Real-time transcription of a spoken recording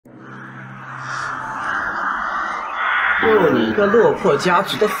就你一个落魄家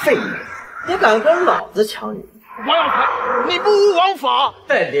族的废物，也敢跟老子抢女？王耀才，你不无王法！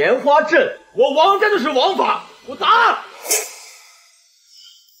在莲花镇，我王家就是王法，我打！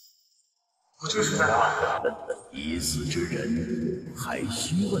我就是在哪？已死之人还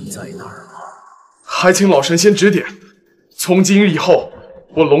需问在哪儿吗？还请老神仙指点。从今日以后，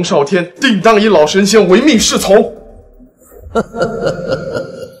我龙少天定当以老神仙唯命是从。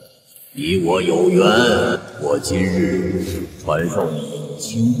与我有缘，我今日传授你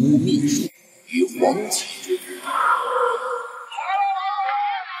金乌秘术与黄气之术。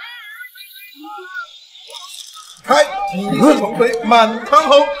开，体力重回满堂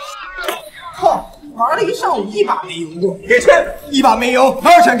红。靠，玩了一上午，一把没赢过。给钱，1把没有，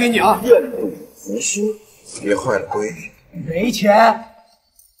多少钱给你啊？愿赌服输，别坏了规矩。没钱。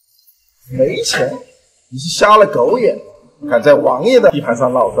没钱？你是瞎了狗眼，敢在王爷的地盘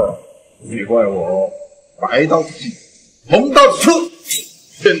上闹事，别怪我白刀子进，红刀子出。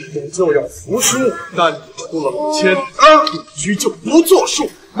天土就要服输，但你出了5000，赌局就不作数。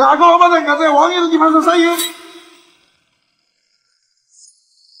哪个王八蛋敢在王爷的地盘上撒野？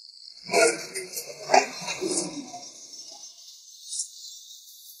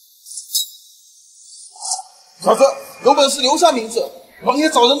小子，有本事留下名字，王爷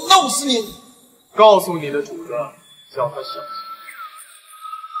找人弄死你！告诉你的主子，叫他小心。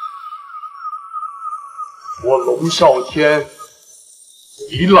我龙少天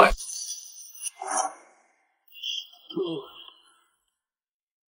回来。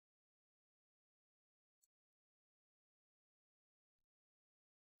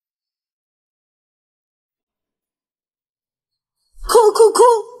哭哭哭！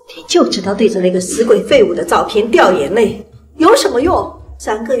你就知道对着那个死鬼废物的照片掉眼泪，有什么用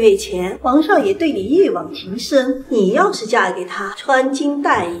？3个月前，王少爷对你一往情深，你要是嫁给他，穿金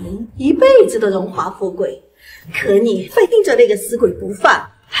戴银，一辈子的荣华富贵。可你非盯着那个死鬼不放，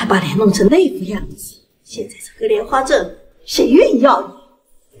还把脸弄成那副样子。现在这个莲花镇，谁愿意要你？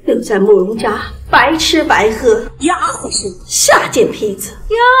留在慕容家，白吃白喝，丫鬟是下贱坯子。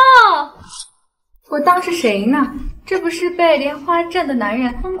哟，我当是谁呢？这不是被莲花镇的男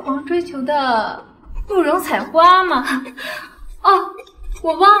人疯狂追求的慕容采花吗？哦，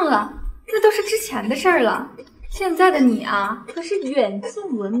我忘了，那都是之前的事儿了。现在的你啊，可是远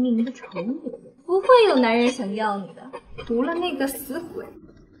近闻名的丑女，不会有男人想要你的，除了那个死鬼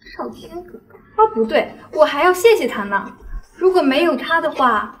少天哥哥。哦，不对，我还要谢谢他呢。如果没有他的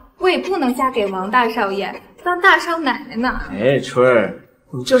话，我也不能嫁给王大少爷当大少奶奶呢。哎，春儿，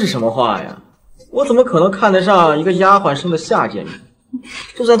你这是什么话呀？我怎么可能看得上一个丫鬟生的下贱女？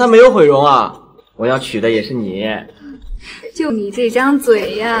就算她没有毁容啊，我要娶的也是你。就你这张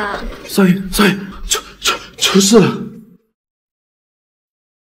嘴呀！少爷，出事了！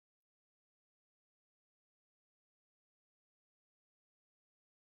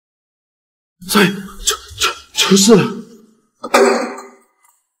少爷，出事了！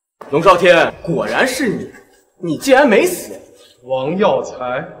龙少天，果然是你！你竟然没死！王耀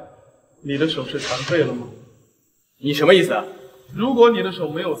才，你的手是残废了吗？你什么意思？如果你的手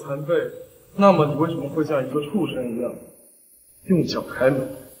没有残废，那么你为什么会像一个畜生一样用脚开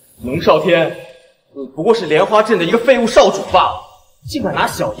门？龙少天，你不过是莲花镇的一个废物少主罢了，竟敢拿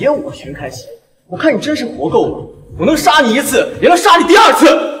小爷我寻开心！我看你真是活够了！我能杀你1次，也能杀你第2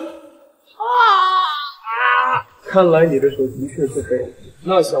次！看来你的手的确是废了，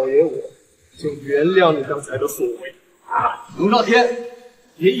那小爷我就原谅你刚才的所为。龙少天，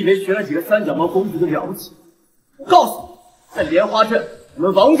别以为学了几个三脚猫公子就了不起！我告诉你，在莲花镇，我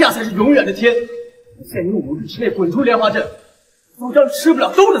们王家才是永远的天！限你5日之内滚出莲花镇，否则吃不了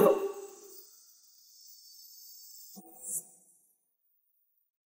兜着走！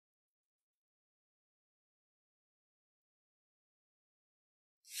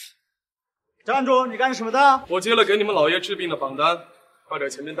站住！你干什么的？我接了给你们老爷治病的榜单，快点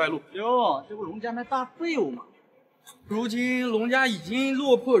前面带路。哟，这不龙家那大废物吗？如今龙家已经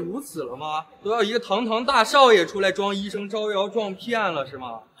落魄如此了吗？都要一个堂堂大少爷出来装医生招摇撞骗了是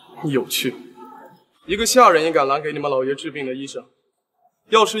吗？有趣，一个下人也敢拦给你们老爷治病的医生。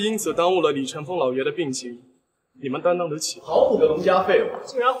要是因此耽误了李承风老爷的病情，你们担当得起？好虎的龙家废物，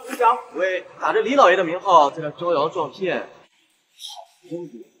竟然狐假虎威，打着李老爷的名号在这招摇撞骗，好丢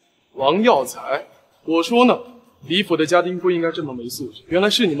脸！王耀才，我说呢，李府的家丁不应该这么没素质，原来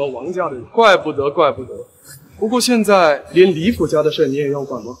是你们王家的人，怪不得。不过现在连李府家的事你也要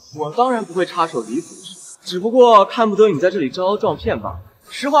管吗？我当然不会插手李府的事，只不过看不得你在这里招摇撞骗罢了。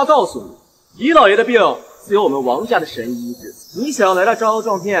实话告诉你，李老爷的病自有我们王家的神医医治，你想要来这招摇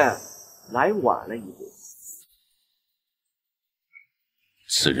撞骗，来晚了一步。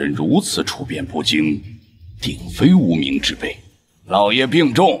此人如此处变不惊，定非无名之辈。老爷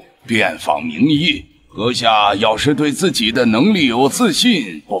病重，遍访名医，阁下要是对自己的能力有自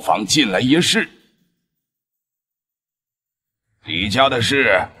信，不妨进来一试。李家的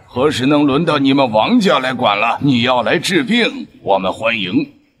事何时能轮到你们王家来管了？你要来治病，我们欢迎；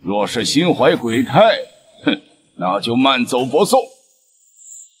若是心怀鬼胎，哼，那就慢走不送。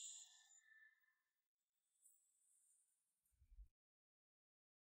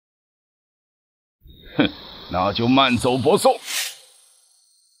哼，那就慢走不送。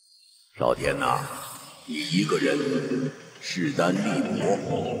老天呐，你一个人势单力薄，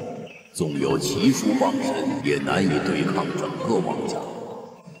纵有奇术傍身，也难以对抗整个王家。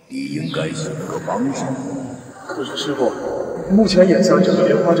你应该选个帮手。可是师傅，目前眼下整个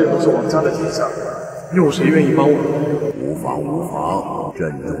莲花镇都是王家的天下，有谁愿意帮我？无妨无妨，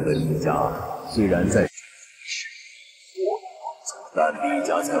镇中的李家虽然在但李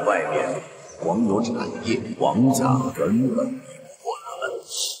家在外面光有产业，王家根本比不过他们。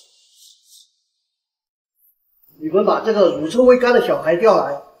你们把这个乳臭未干的小孩调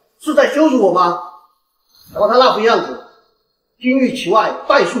来，是在羞辱我吗？然后他那副样子，金玉其外，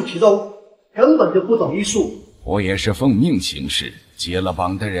败絮其中，根本就不懂医术。我也是奉命行事，接了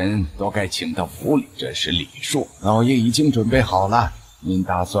榜的人都该请到府里，这是礼数。老爷已经准备好了，您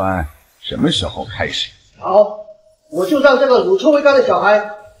打算什么时候开始？好，我就让这个乳臭未干的小孩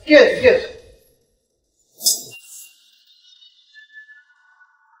见识见识。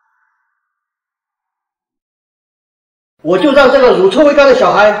我就让这个乳臭未干的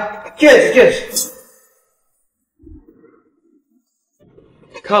小孩见识见识。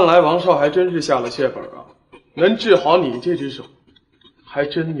看来王少还真是下了血本啊，能治好你这只手，还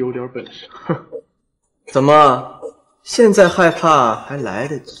真有点本事。哼，怎么现在害怕还来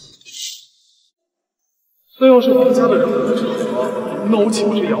得及？这要是王家的人不能治好，那我岂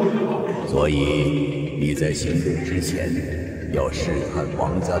不是要命？所以你在行动之前，要试探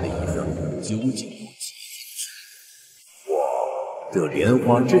王家的医生究竟有几次。我这莲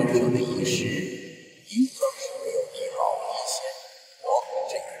花镇上的医师，应当是没有你老医仙我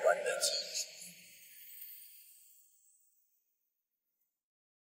这般的技术。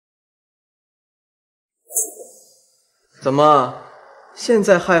怎么现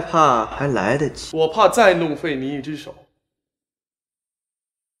在害怕还来得及？我怕再弄废你一只手。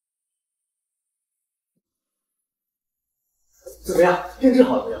怎么样，病治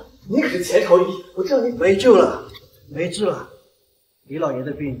好了没有？你可是前朝医，我知道你没救了，没治了。李老爷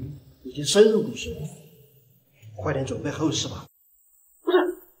的病已经深入骨髓，快点准备后事吧。不是，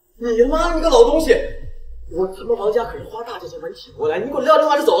你妈你个老东西！我他妈王家可是花大价钱把你请过来，你给我撂电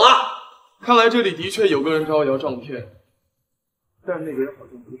话就走了。看来这里的确有个人招摇撞骗，但那个人好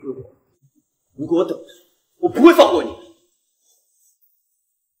像不是我。你给我等着，我不会放过你。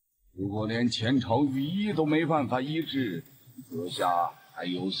如果连前朝御医都没办法医治，阁下还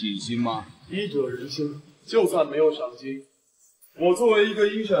有信心吗？医者仁心，就算没有赏金，我作为一个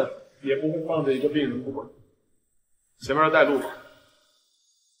医生，也不会放着一个病人不管。前面带路吧。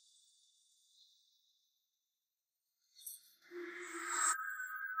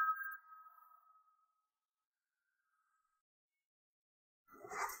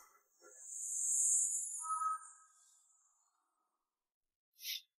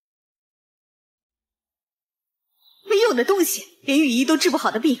没用的东西，连御医都治不好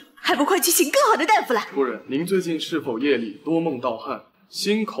的病，还不快去请更好的大夫来！夫人，您最近是否夜里多梦盗汗，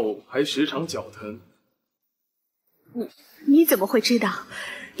心口还时常绞疼？你怎么会知道？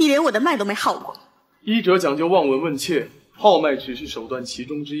你连我的脉都没号过。医者讲究望闻问切，号脉只是手段其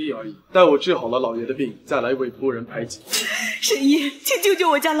中之一而已。待我治好了老爷的病，再来为夫人排解。神医，请救救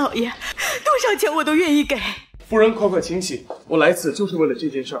我家老爷，多少钱我都愿意给。夫人，快请起，我来此就是为了这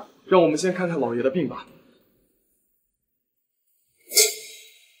件事儿。让我们先看看老爷的病吧。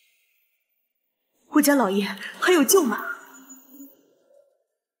我家老爷还有救吗？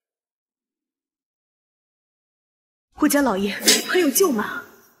我家老爷还有救吗？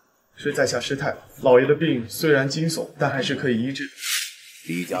是在下失态了。老爷的病虽然惊悚，但还是可以医治。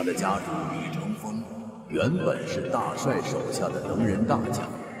李家的家主李成风原本是大帅手下的能人大将，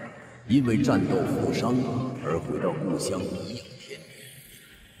因为战斗负伤而回到故乡颐养天年。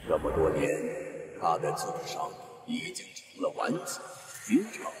这么多年，他的旧伤已经成了顽疾，寻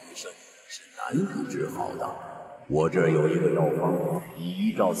常医生是难以治好的。我这儿有一个药方，已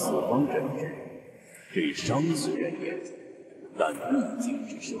依照此方诊治。这伤虽然严重，但毕竟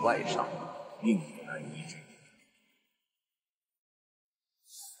只是外伤，并不难医治。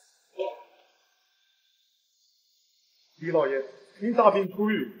李老爷，您大病初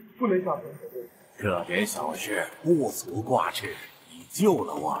愈，不能下床走路。这点小事不足挂齿，你救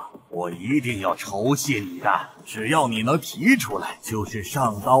了我，我一定要酬谢你的。只要你能提出来，就是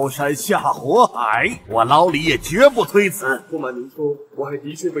上刀山下火海，我老李也绝不推辞。不瞒您说，我还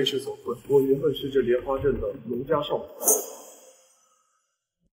的确被事所困。我原本是这莲花镇的农家少妇。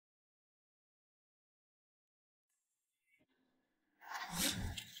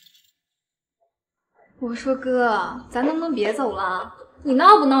我说哥，咱能不能别走了？你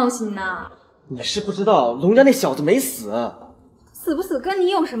闹不闹心呢？你是不知道，龙家那小子没死，死不死跟你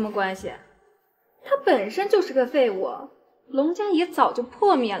有什么关系？他本身就是个废物，龙家也早就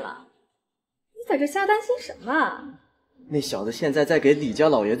破灭了。你在这瞎担心什么？那小子现在在给李家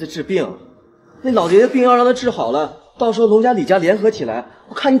老爷子治病，那老爷子病要让他治好了，到时候龙家李家联合起来，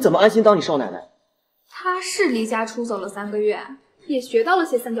我看你怎么安心当你少奶奶。他是离家出走了3个月，也学到了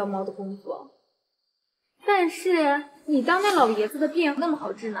些三脚猫的功夫。但是你当那老爷子的病那么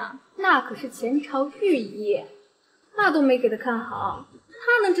好治呢？那可是前朝御医，那都没给他看好，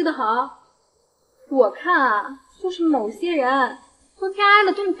他能治得好？我看啊，就是某些人昨天挨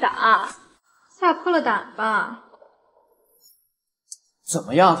了顿打，吓破了胆吧。怎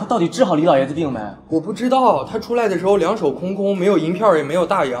么样？他到底治好李老爷子病没？我不知道，他出来的时候两手空空，没有银票也没有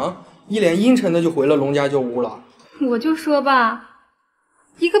大洋，一脸阴沉的就回了龙家旧屋了。我就说吧，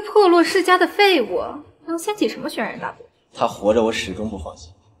一个破落世家的废物能掀起什么轩然大波？他活着我始终不放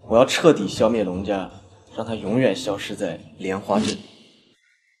心，我要彻底消灭龙家，让他永远消失在莲花镇。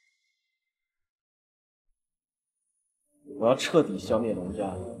我要彻底消灭龙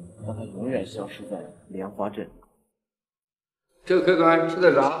家，让他永远消失在莲花镇。这个客官吃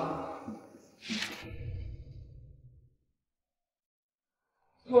的啥？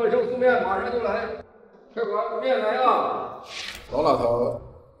做寿司面马上就来。客官，面来啊！龙老头，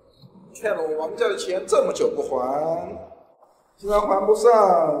欠了我王家的钱这么久不还，既然还不上，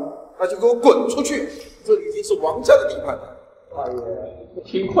那就给我滚出去！这已经是王家的地盘了。大爷，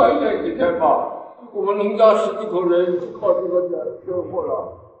请快点几天吧。我们龙家10几口人就靠这个点生活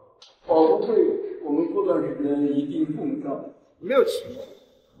了，保护费我们过段时间一定奉上。没有钱，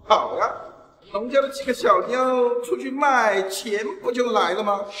好呀，龙家的几个小妞出去卖，钱不就来了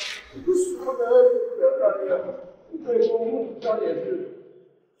吗？不能，大爷，对公家也是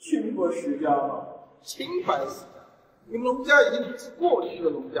清白世家嘛。清白世家，你们龙家已经是过去的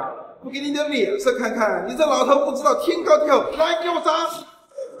龙家了，不给你点脸色看看，你这老头不知道天高地厚，来给我砸！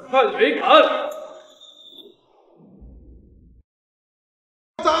看谁敢！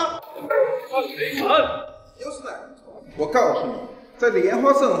砸！看谁敢！又是哪一种？我告诉你，在莲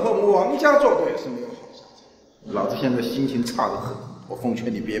花镇和我们王家作对是没有好下场。老子现在心情差得很，我奉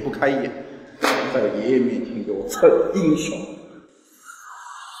劝你别不开眼，在爷爷面前给我逞英雄。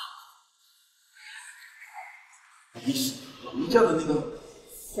你是龙家的那个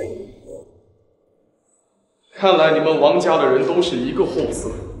废物。看来你们王家的人都是一个货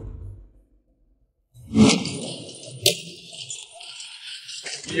色。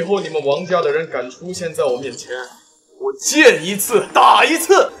以后你们王家的人敢出现在我面前，我见一次打一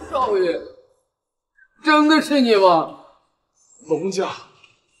次。少爷，真的是你吗？龙家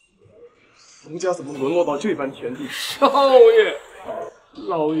怎么沦落到这般田地？少爷，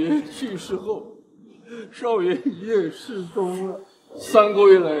老爷去世后，少爷一夜失踪了。3个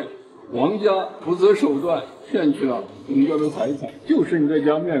月来，王家不择手段骗去了龙家的财产，就剩这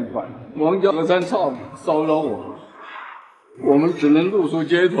家面馆。王家隔三差五骚扰我们只能露宿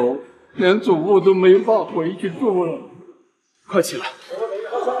街头，连祖屋都没法回去住了。快起来！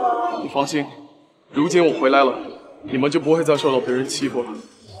你放心，如今我回来了，你们就不会再受到别人欺负了。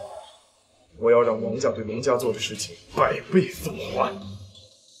我要让王家对龙家做的事情100倍奉还。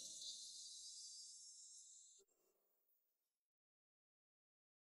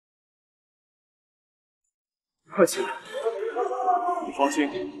快起来！你放心，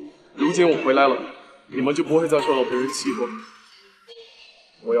如今我回来了，你们就不会再受到别人欺负了。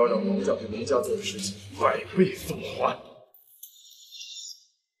我要让王家对龙家做的事情100倍奉还。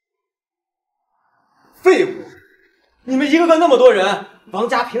废物！你们一个个那么多人，王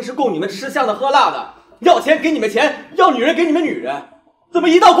家平时供你们吃香的喝辣的，要钱给你们钱，要女人给你们女人，怎么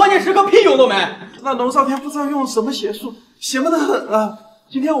一到关键时刻屁用都没？那龙少天不知道用什么邪术，邪门的很啊！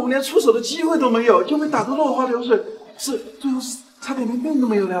今天我们连出手的机会都没有，就被打得落花流水，最后差点连命都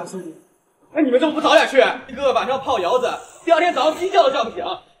没有了呀！师弟，那你们怎么不早点去？一个个晚上泡窑子，第2天早上鸡叫都叫不醒，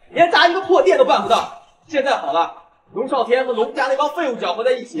连砸一个破店都办不到。现在好了，龙少天和龙家那帮废物搅和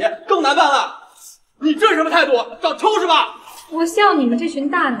在一起，更难办了。你这是什么态度？找抽是吧？我笑你们这群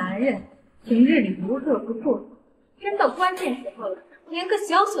大男人，平日里不热不作，真到关键时候了，连个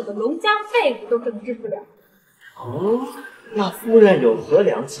小小的龙家废物都整治不了。哦，那夫人有何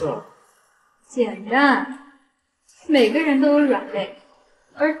良策？简单，每个人都有软肋，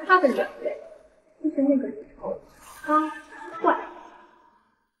而他的软肋就是那个丑他坏。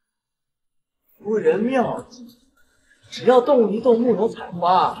夫人妙计，只要动一动慕容采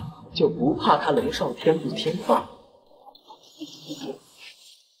花，就不怕他龙少天不听话。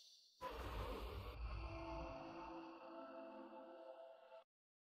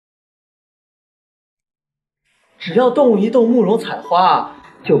只要动一动慕容采花，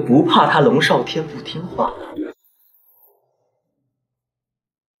就不怕他龙少天不听话。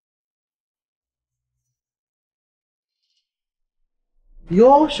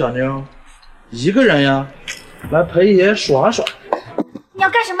哟，小妞，一个人呀？来陪爷耍耍。你要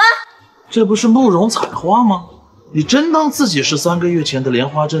干什么？这不是慕容采花吗？你真当自己是3个月前的莲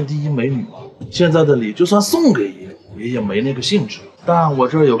花镇第一美女吗？现在的礼就算送给爷，爷也没那个兴致。但我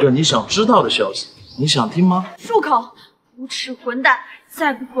这儿有个你想知道的消息，你想听吗？住口！无耻混蛋！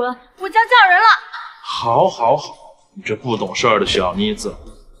再不滚，我将叫人了。好，好，好，你这不懂事儿的小妮子，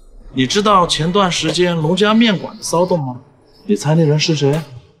你知道前段时间龙家面馆的骚动吗？你猜那人是谁？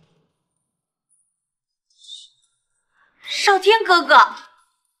少天哥哥。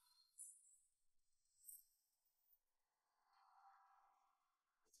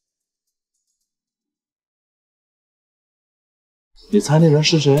你猜那人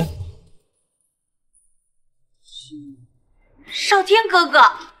是谁？少天哥哥。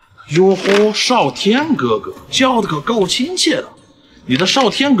哟吼，少天哥哥叫的可够亲切的。你的少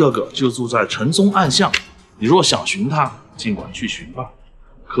天哥哥就住在城中暗巷，你若想寻他，尽管去寻吧。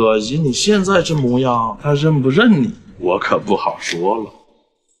可以你现在这模样，他认不认你，我可不好说了。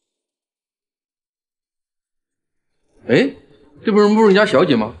哎，这不是慕容家小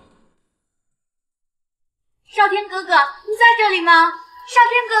姐吗？少天哥哥，你在这里吗？少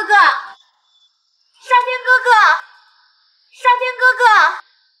天哥哥，少天哥哥，少天哥哥，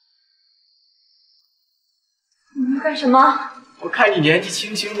你们干什么？我看你年纪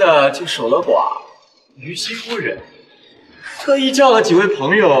轻轻的就守了寡，于西夫人特意叫了几位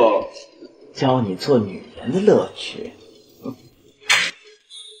朋友，教你做女人的乐趣。我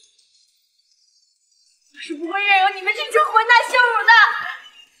是不会任由你们这群混蛋羞辱的。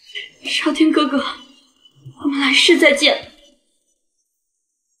少天哥哥，我们来世再见。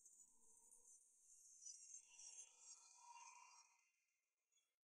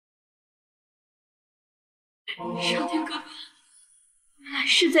少天哥哥，我们来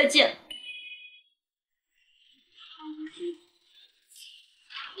世再见。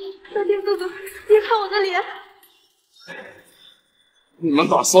少天哥哥，别看我的脸。你们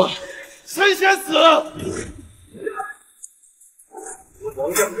打算谁先死？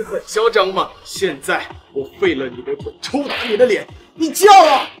王家不是很嚣张吗？现在我废了你的腿，抽打你的脸，你叫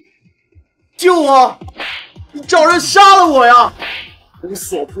啊！救我！你找人杀了我呀！无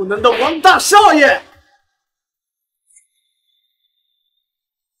所不能的王大少爷！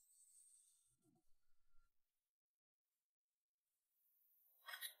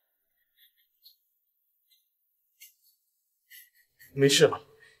没事了，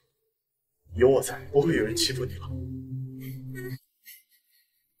有我在，不会有人欺负你了。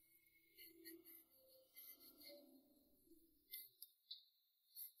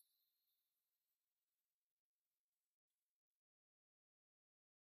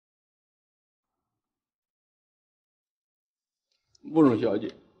慕容小姐，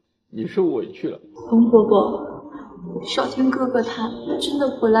你受委屈了。龙伯伯，少天哥哥他真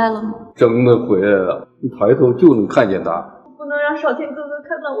的回来了吗？真的回来了，你抬头就能看见他。不能让少天哥哥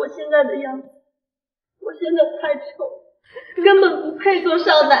看到我现在的样子，我现在太丑，根本不配做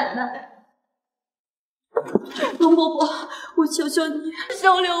少奶奶。龙伯伯，我求求你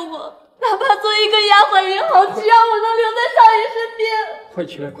收留我，哪怕做一个丫鬟也好，只要我能留在少爷身边。快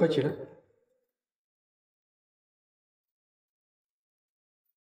起来，快起来！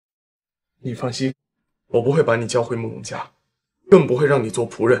你放心，我不会把你交回慕容家，更不会让你做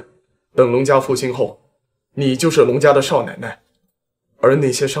仆人。等龙家复兴后，你就是龙家的少奶奶，而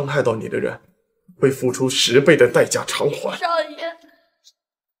那些伤害到你的人，会付出10倍的代价偿还。少爷，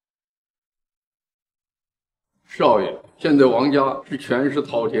少爷，现在王家是权势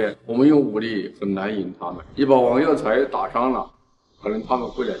滔天，我们用武力很难赢他们。你把王耀才打伤了，可能他们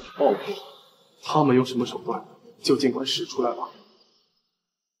会来报复。他们用什么手段，就尽管使出来吧。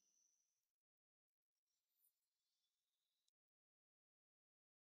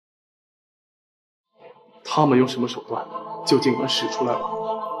他们用什么手段，就尽管使出来吧。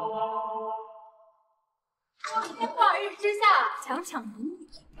天化日之下，强抢民女。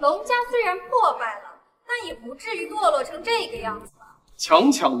龙家虽然破败了，但也不至于堕落成这个样子吧？强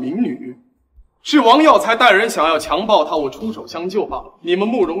抢民女，是王耀才带人想要强暴他，我出手相救罢了。你们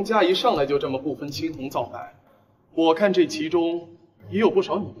慕容家一上来就这么不分青红皂白，我看这其中也有不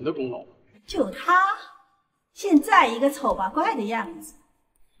少你们的功劳。就他，现在一个丑八怪的样子，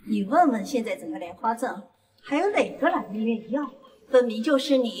你问问现在整个莲花镇还有哪个男人愿意要？分明就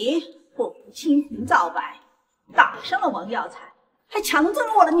是你不服清平皂白，打伤了王耀才，还强征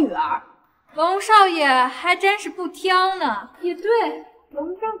了我的女儿。龙少爷还真是不挑呢。也对，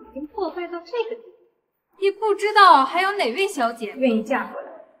龙家已经破败到这个地步，也不知道还有哪位小姐愿意嫁过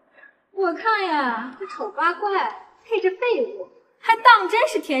来。我看呀，这丑八怪配着废物，还当真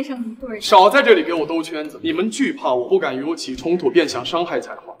是天生一对。少在这里给我兜圈子！你们惧怕我，不敢与我起冲突，便想伤害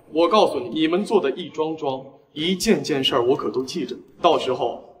才华。我告诉你，你们做的一桩桩、一件件事儿，我可都记着。到时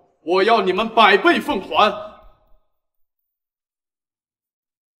候，我要你们100倍奉还。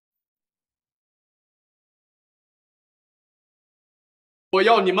我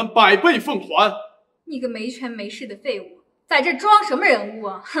要你们100倍奉还！你个没权没势的废物，在这装什么人物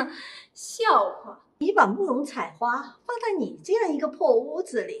啊？哼，笑话！你把慕容采花放在你这样一个破屋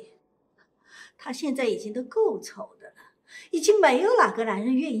子里，她现在已经都够丑的了，已经没有哪个男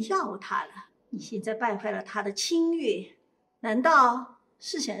人愿意要她了。你现在败坏了她的清誉，难道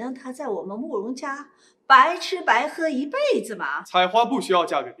是想让她在我们慕容家白吃白喝一辈子吗？采花不需要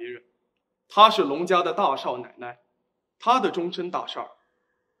嫁给别人，她是龙家的大少奶奶，她的终身大事儿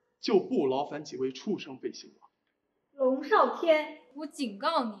就不劳烦几位畜生费心了。龙少天，我警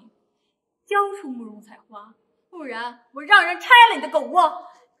告你，交出慕容采花，不然我让人拆了你的狗窝。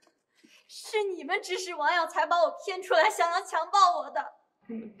是你们指使王耀才把我骗出来，想要强暴我的。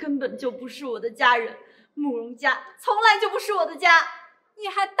你们根本就不是我的家人，慕容家从来就不是我的家。你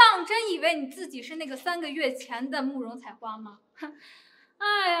还当真以为你自己是那个3个月前的慕容采花吗？哼！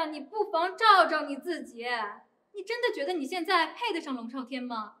哎呀，你不妨照照你自己，你真的觉得你现在配得上龙少天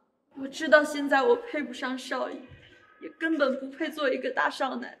吗？我知道现在我配不上少爷，也根本不配做一个大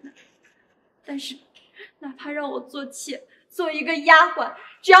少奶奶。但是，哪怕让我做妾，做一个丫鬟，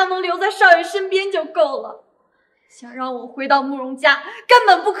只要能留在少爷身边就够了。想让我回到慕容家，根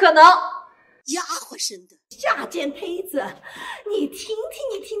本不可能。丫鬟生的下贱胚子，你听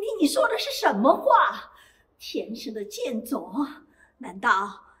听你说的是什么话？天生的贱种，难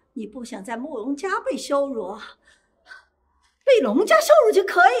道你不想在慕容家被羞辱？被龙家羞辱就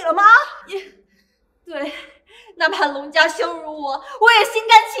可以了吗？对，哪怕龙家羞辱我，我也心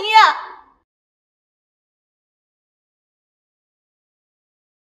甘情愿。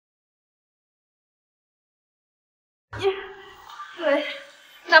对，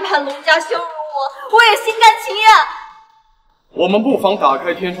哪怕龙家羞辱我，我也心甘情愿。我们不妨打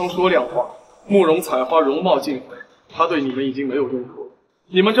开天窗说亮话。慕容采花容貌尽毁，她对你们已经没有用处了。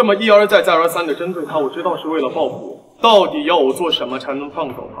你们这么一而再再而三的针对她，我知道是为了报复我。到底要我做什么才能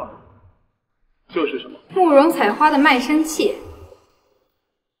放走她？这是什么？慕容采花的卖身契。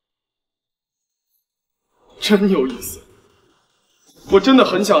真有意思，我真的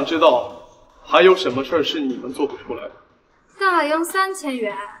很想知道，还有什么事儿是你们做不出来的。大洋3000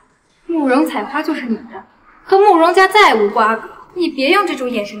元，慕容采花就是你的，和慕容家再无瓜葛。你别用这种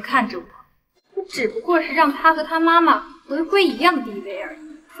眼神看着我，我只不过是让他和他妈妈回归一样的地位而已。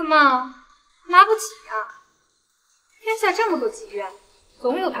怎么拿不起啊？天下这么多妓院，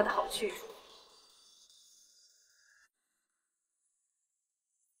总有它的好去处。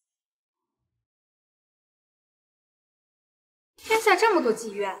天下这么多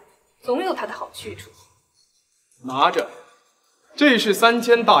妓院，总有它的好去处。拿着，这是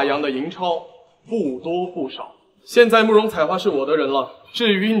3000大洋的银钞，不多不少。现在慕容采花是我的人了，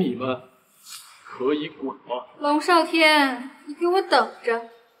至于你们，可以滚了。龙少天，你给我等着，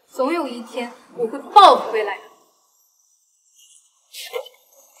总有一天我会报复回来的。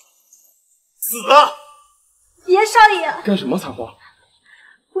死啊！别，少爷！干什么，采花？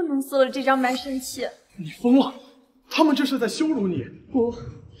不能撕了这张卖身契。你疯了！他们这是在羞辱你。不，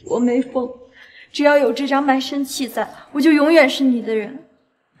我没疯。只要有这张卖身契在，我就永远是你的人。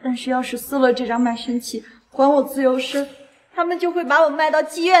但是要是撕了这张卖身契，还我自由身，他们就会把我卖到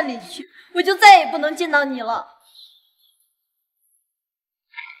妓院里去，我就再也不能见到你了。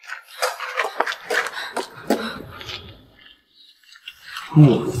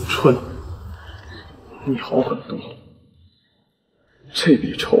慕容春，你好狠毒！这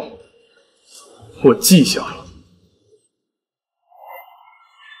笔仇我记下了。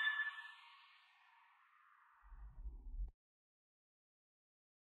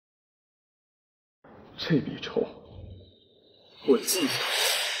这笔仇我记下了。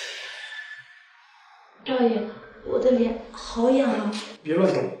少爷，我的脸好痒啊！别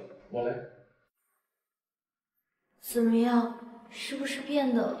乱动，我来。怎么样？是不是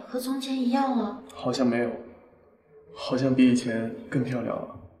变得和从前一样了？好像没有，好像比以前更漂亮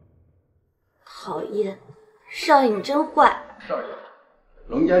了。讨厌，少爷你真坏。少爷，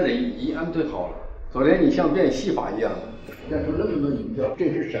农家人已经安顿好了。昨天你像变戏法一样，变出那么多名调，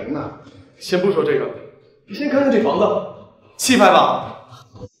真是神呐！先不说这个，你先看看这房子，气派吧？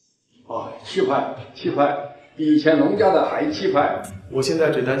啊，气派，气派，比以前农家的还气派。我现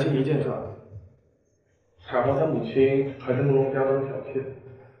在只担心一件事，彩虹她母亲还在慕容家当小妾，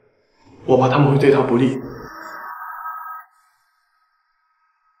我怕他们会对她不利。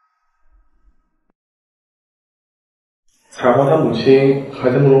彩虹她母亲还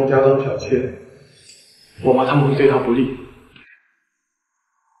在慕容家当小妾，我怕他们会对她不利。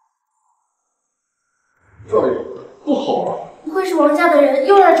这不好啊！不会是王家的人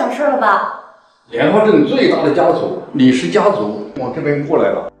又来找事了吧？莲花镇最大的家族李氏家族往这边过来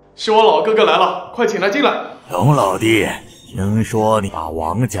了。是我老哥哥来了，快请他进来。龙老弟，听说你把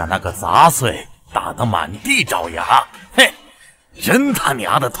王家那个杂碎打得满地找牙，嘿，真他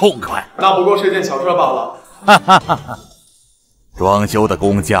娘的痛快！那不过是件小事罢了。哈哈哈哈！装修的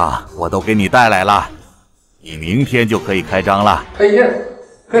工价我都给你带来了，你明天就可以开张了。开业？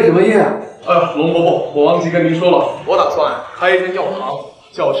开什么业啊？龙伯伯，我忘记跟您说了，我打算开一间药堂，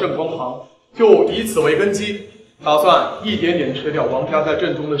叫圣光堂，就以此为根基，打算一点点吃掉王家在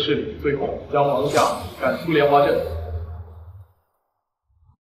镇中的势力，最后将王家赶出莲花镇。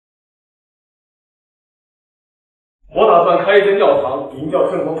我打算开一间药堂，名叫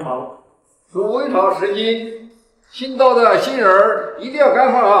圣光堂。鼠尾草10斤，新到的新人一定要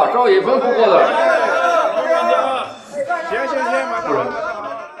干饭啊！少爷吩咐过的。行，夫人，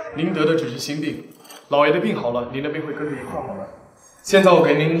您得的只是心病，老爷的病好了，您的病会跟着一块好的。现在我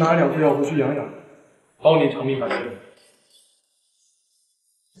给您拿2副药回去养养，保您长命百岁。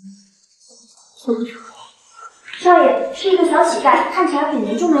少爷是一个小乞丐，看起来很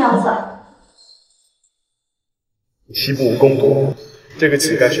严重的样子。7步蜈蚣多，这个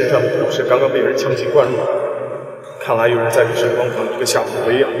乞丐身上的毒是刚刚被人强行灌入的，看来有人在给圣光堂这个下毒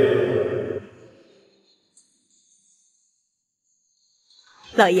为药。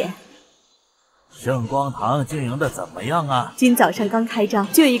老爷，圣光堂经营的怎么样啊？今早上刚开张，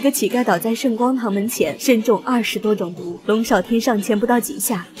就有一个乞丐倒在圣光堂门前，身中20多种毒，龙少天上前不到几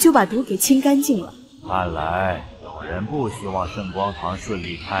下就把毒给清干净了。看来有人不希望圣光堂顺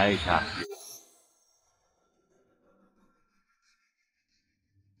利开开。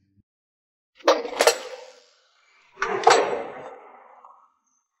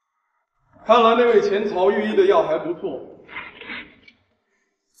看来那位前曹御医的药还不错，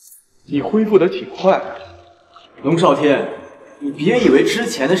你恢复得挺快。龙少天，你别以为之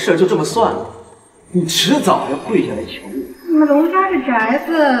前的事就这么算了，你迟早要跪下来求我。你们龙家这宅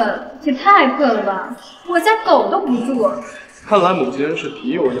子也太破了吧，我家狗都不住。看来母亲是皮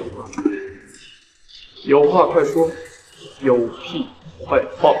有痒啊，有话快说，有屁快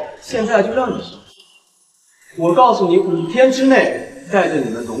放。现在就让你说，我告诉你，5天之内带着你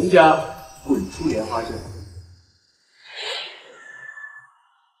们龙家滚出莲花镇。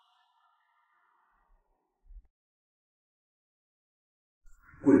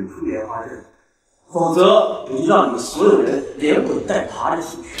滚出莲花镇，否则我就让你们所有人连滚带爬着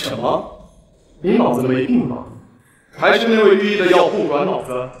出去。什么？你脑子没病吧？还是那位御医的药不转脑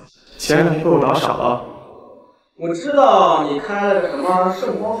子？前2天被我打傻了。我知道你开了个什么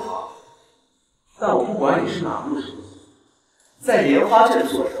圣光堂，但我不管你是哪路神，在莲花镇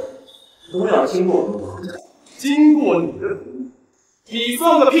做事都要经过我王家。经过你的同意？你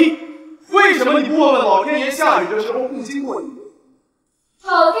算个屁！为什么你不问问老天爷下雨的时候不经过你？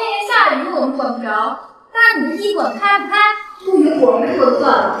老天爷下雨我们管不着，但你的医馆开不开，不由我们说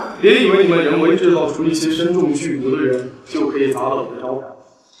算了。别以为你们人为制造出一些身中剧毒的人就可以砸了我的招牌。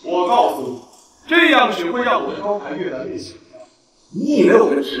我告诉你，这样只会让我的招牌越来越小。你以为我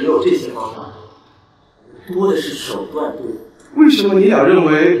们只有这些方法？多的是手段，对吗？为什么你俩认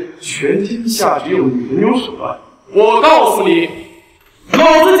为全天下只有你们有手段？我告诉你，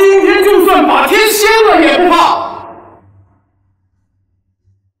老子今天就算把天掀了也不怕！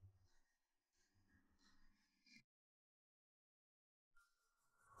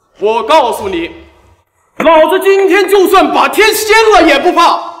我告诉你，老子今天就算把天掀了也不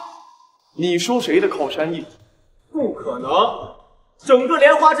怕！你说谁的靠山易？不可能，整个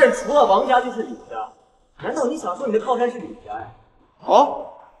莲花镇除了王家就是李家。难道你想说你的靠山是李家呀？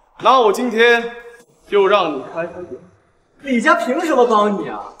好，那我今天就让你开开眼。李家凭什么帮你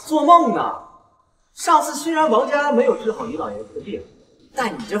啊？做梦呢！上次虽然王家没有治好你老爷子的病，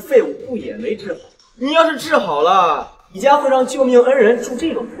但你这废物不也没治好？你要是治好了，李家会让救命恩人住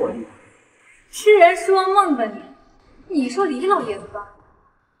这种破地？痴人说梦吧你！你说李老爷子吧，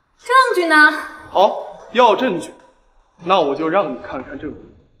证据呢？好，要证据，那我就让你看看证据。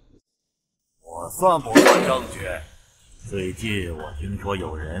我算不算证据？最近我听说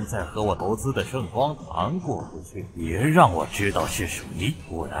有人在和我投资的圣光堂过不去，别让我知道是谁，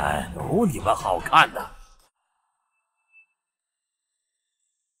不然有你们好看的。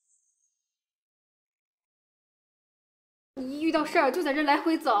你一遇到事儿就在这来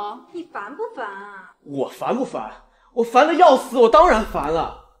回走，你烦不烦啊？我烦不烦？我烦的要死，我当然烦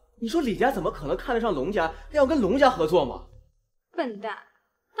了。你说李家怎么可能看得上龙家，要跟龙家合作吗？笨蛋，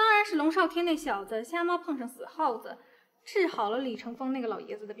当然是龙少天那小子瞎猫碰上死耗子，治好了李成风那个老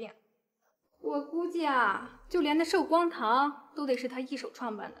爷子的病。我估计啊，就连那寿光堂都得是他一手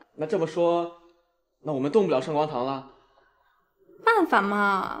创办的。那这么说，那我们动不了圣光堂了？办法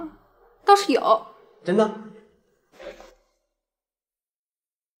嘛，倒是有。真的？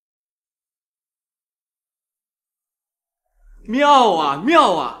妙啊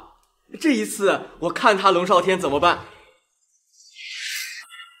妙啊！这一次我看他龙少天怎么办。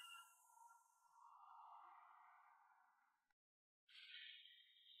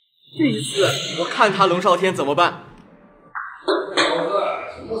这一次我看他龙少天怎么办。老子，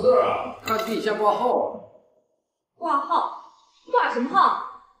什么事啊？看地下挂号。挂号？挂什么号？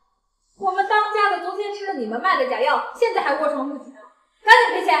我们当家的昨天吃了你们卖的假药，现在还卧床不起呢，赶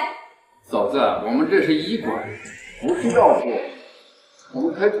紧赔钱！嫂子，我们这是医馆，不是药铺，我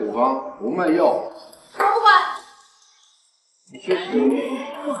们开土方，不卖药。我不管。你先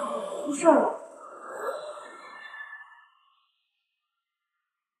出事了。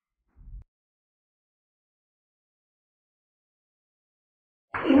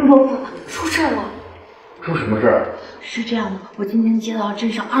林伯父，出事了！出什么事儿？是这样的，我今天接到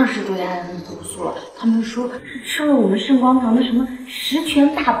镇上20多家人投诉了，他们说是吃了我们圣光堂的什么十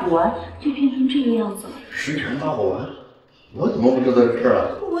全大补丸，就变成这个样子了。十全大补丸？我怎么不知道这事儿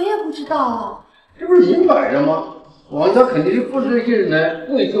啊？我也不知道啊。这不是明摆着吗？王家肯定是布置这些人来，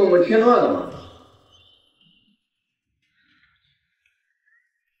故意给我们添乱的嘛。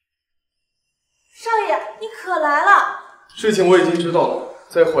少爷，你可来了！事情我已经知道了，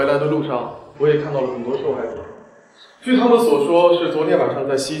在回来的路上，我也看到了很多受害者。据他们所说，是昨天晚上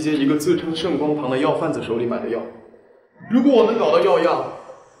在西街一个自称圣光堂的药贩子手里买的药。如果我能搞到药样，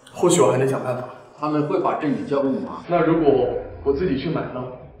或许我还能想办法。他们会把证据交给你吗？那如果我自己去买呢？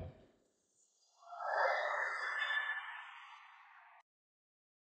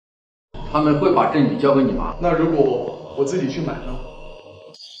他们会把证据交给你吗？那如果我自己去买呢？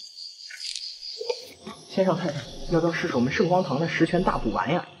先生太太，要不要试试我们圣光堂的十全大补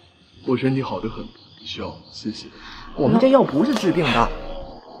丸呀？我身体好得很，需要，谢谢。我们这药不是治病的，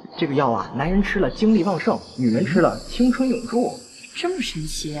这个药啊，男人吃了精力旺盛，女人吃了青春永驻。这么神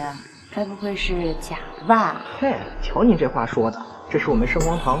奇，该不会是假的吧？嘿，瞧您这话说的，这是我们圣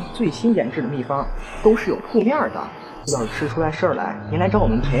光堂最新研制的秘方，都是有铺面的。要是吃出来事儿来，您来找我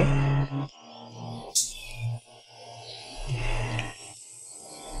们赔。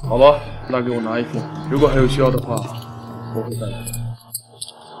好吧，那给我拿一副，如果还有需要的话，我会再来。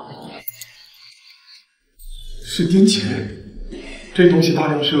是癫痫，这东西大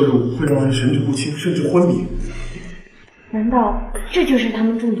量摄入会让人神志不清，甚至昏迷。难道这就是他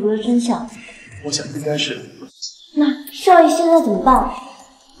们中毒的真相？我想应该是。那少爷现在怎么办？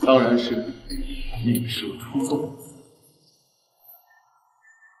当然是引蛇出洞。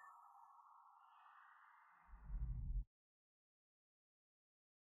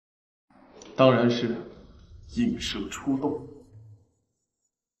当然是引蛇出洞。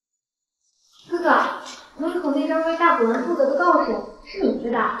哥哥，门口那张为大补丸负责的告示是你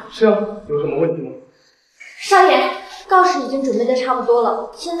知的？是啊，有什么问题吗？少爷，告示已经准备的差不多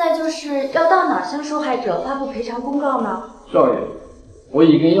了，现在就是要到哪向受害者发布赔偿公告呢？少爷，我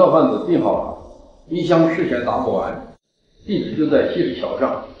已跟药贩子订好了，1箱十全大补丸，地址就在西市桥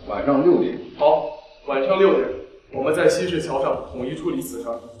上，晚上6点。好，晚上6点，我们在西市桥上统一处理此事。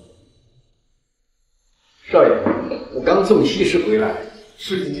少爷，我刚从西市回来，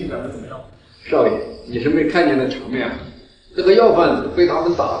事情进展的怎么样？少爷，你是没看见那场面啊！这个药贩子被他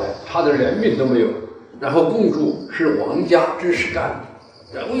们打的差点人命都没有，然后供述是王家指使干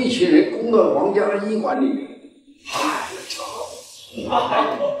的，然后一群人攻到王家的医馆里面，嗨，操！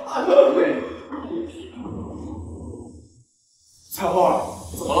菜花，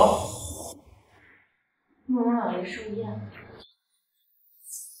怎么了？莫让老爷寿宴。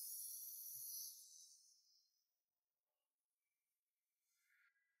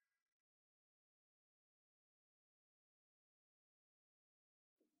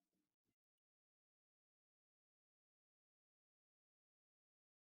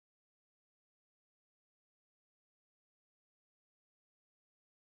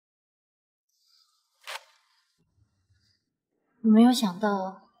我没有想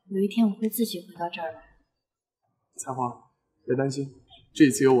到有一天我会自己回到这儿来。采花，别担心，这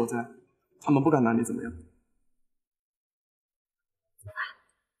一次有我在，他们不敢拿你怎么样。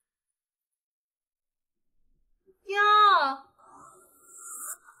哟，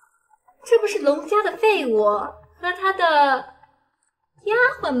这不是龙家的废物和他的丫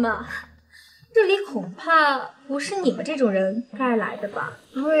鬟吗？这里恐怕不是你们这种人该来的吧？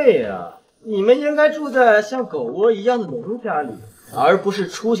对呀，你们应该住在像狗窝一样的农家里，而不是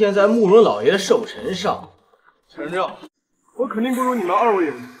出现在慕容老爷的寿辰上。承认，我肯定不如你们二位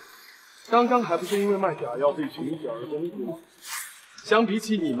人。刚刚还不是因为卖假药被群起而攻击吗？相比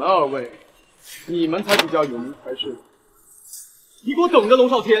起你们二位，你们才比较有名才是。你给我等着，龙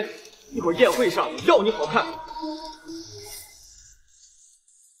少天，一会儿宴会上要你好看。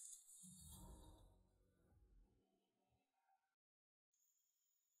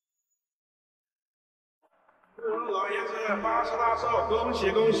老爷子80大寿，恭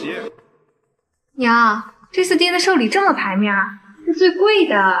喜恭喜！娘，这次爹的寿礼这么排面，是最贵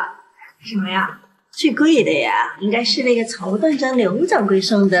的什么呀？最贵的呀，应该是那个曹断章刘掌柜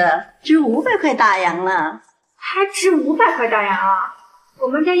送的，值500块大洋了。还值500块大洋啊！我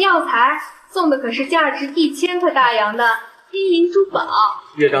们这药材送的可是价值1000块大洋的金银珠宝。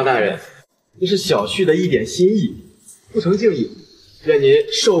岳丈大人，这是小婿的一点心意，不成敬意，愿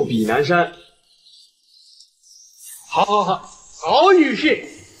您寿比南山。好女婿。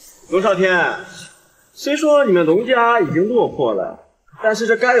龙少天，虽说你们龙家已经落魄了，但是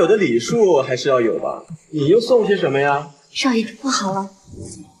这该有的礼数还是要有吧？你又送些什么呀？少爷，不好了！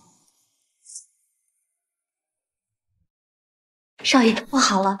少爷，不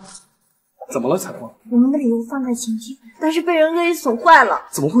好了！怎么了，采花？我们的礼物放在前厅，但是被人给损坏了。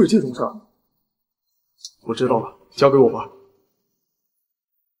怎么会有这种事儿？我知道了，交给我吧。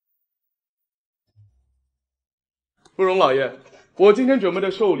慕容老爷，我今天准备的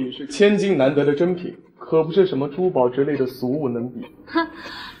寿礼是千金难得的珍品，可不是什么珠宝之类的俗物能比。哼，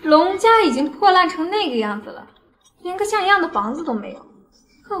龙家已经破烂成那个样子了，连个像样的房子都没有，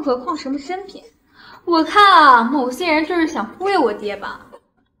更何况什么珍品？我看啊，某些人就是想忽悠我爹吧。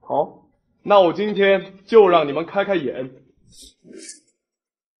好，那我今天就让你们开开眼。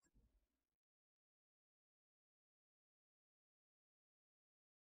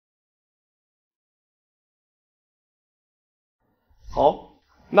好，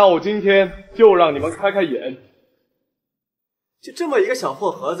那我今天就让你们开开眼。就这么一个小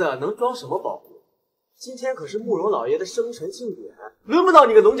破盒子，能装什么宝物？今天可是慕容老爷的生辰庆典，轮不到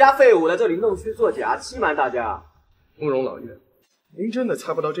你个农家废物来这里弄虚作假，欺瞒大家。慕容老爷，您真的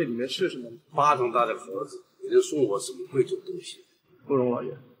猜不到这里面是什么吗？巴掌大的盒子，你能送我什么贵重东西？慕容老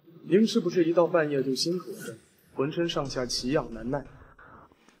爷，您是不是一到半夜就心火盛，浑身上下奇痒难耐？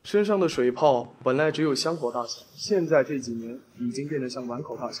身上的水泡本来只有香口大小，现在这几年已经变得像碗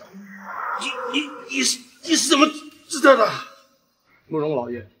口大小。你是怎么知道的？慕容老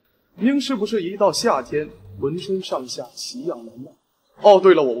爷，您是不是一到夏天浑身上下奇痒难耐？哦，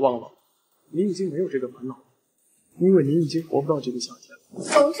对了，我忘了，您已经没有这个烦恼了，因为您已经活不到这个夏天了。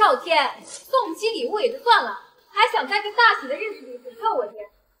龙少天，送不起礼物也就算了，还想在这大喜的日子里诅咒我爹！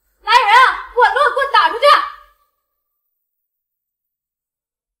来人啊，滚乱，给我打出去！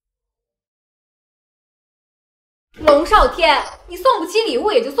龙少天，你送不起礼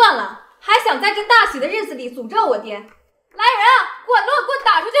物也就算了，还想在这大喜的日子里诅咒我爹！来人啊，滚乱，给我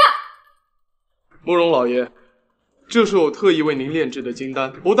打出去！慕容老爷，这是我特意为您炼制的金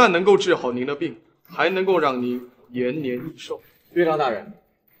丹，不但能够治好您的病，还能够让您延年益寿。岳丈大人，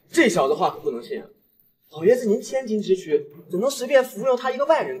这小子话可不能信啊！老爷子您千金之躯，怎能随便服用他一个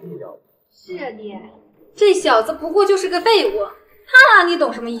外人供药？是啊，爹，这小子不过就是个废物，他哪里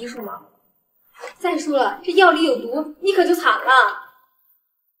懂什么医术吗？再说了，这药里有毒，你可就惨了。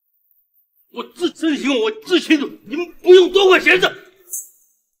我自行我自清楚，你们不用多管闲事。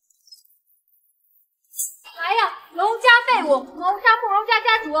来呀，龙家废物，谋杀慕容家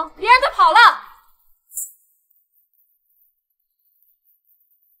家主，别让他跑了！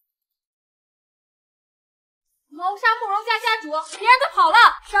谋杀慕容家家主，别让他跑了！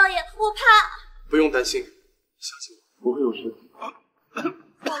少爷，我怕。不用担心，相信我，不会有事。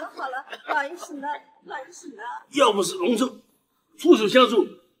好了，老爷醒了，老爷醒了。要不是龙寿出手相助，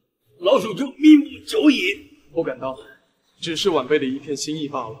老朽就命不久矣。不敢当，只是晚辈的一片心意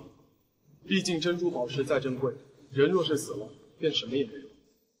罢了。毕竟珍珠宝石再珍贵，人若是死了，便什么也没有。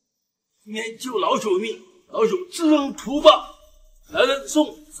免救老朽一命，老朽自认图报。来人送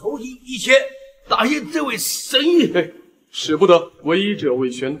酬金1000，答谢这位神医。使不得，唯医者为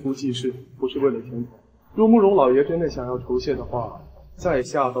悬壶济世，不是为了钱财。若慕容老爷真的想要酬谢的话，在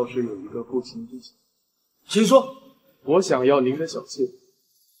下倒是有一个不情之请。请说。我想要您的小妾。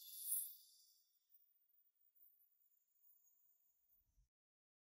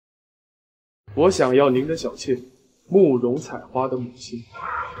我想要您的小妾，慕容采花的母亲。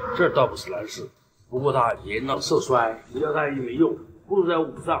这倒不是难事，不过她年老色衰，你要她也没用，不如在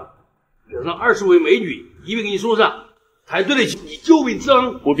舞上选上20位美女，一并给你送上，才对得起你救命之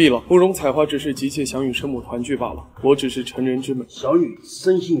恩。不必了，慕容采花只是急切想与生母团聚罢了，我只是成人之美。小女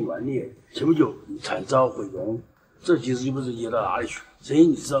生性顽劣，前不久惨遭毁容，这其实就不知野到哪里去，谁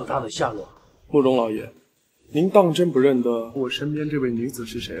你知道她的下落？慕容老爷，您当真不认得我身边这位女子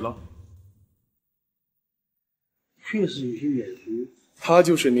是谁了？确实有些眼熟。她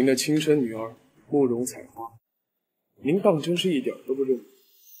就是您的亲生女儿慕容采花，您当真是一点都不认得？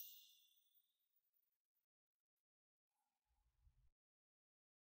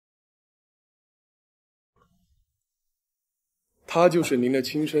她就是您的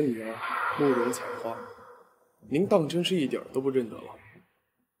亲生女儿慕容采花，您当真是一点都不认得了？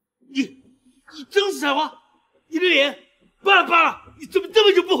你真是采花？你的脸罢了，你怎么这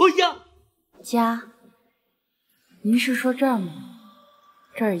么久不回家？家，您是说这儿吗？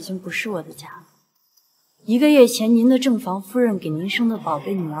这儿已经不是我的家了。1个月前，您的正房夫人给您生的宝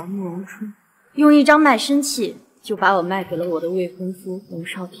贝女儿慕容春，用一张卖身契就把我卖给了我的未婚夫龙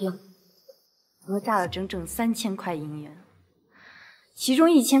少天，讹诈了整整3000块银元，其中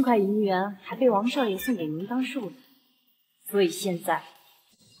1000块银元还被王少爷送给您当寿礼。所以现在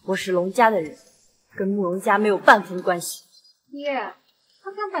我是龙家的人，跟慕容家没有半分关系。爹，她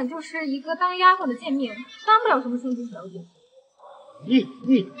根本就是一个当丫鬟的贱命，当不了什么千金小姐。你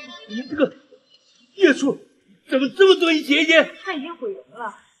这个孽畜，怎么这么多一姐姐？她已经毁容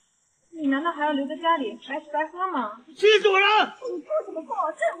了，你难道还要留在家里白吃白喝吗？气死我了！你说什么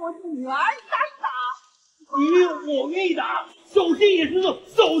话？这是我的女儿，你打是打？我愿意打，手心也是肉，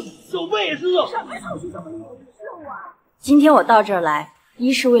手背也是肉。什么手心什么肉？是肉啊！今天我到这儿来，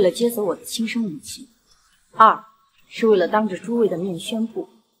一是为了接走我的亲生母亲，2是为了当着诸位的面宣布，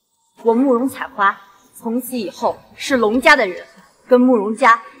我慕容采花从此以后是龙家的人，跟慕容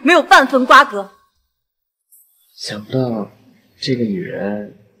家没有半分瓜葛。想不到这个女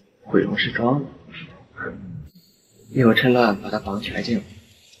人毁容是装的，我趁乱把她绑起来见我，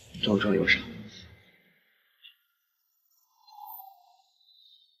重重有赏。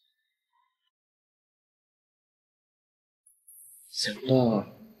想不到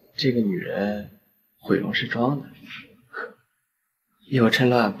这个女人毁容是装的，我趁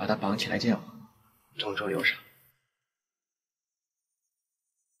乱把她绑起来见我，重重有赏。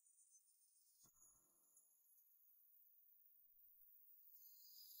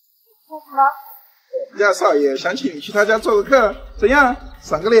我们家少爷想请你去他家做个客，怎样？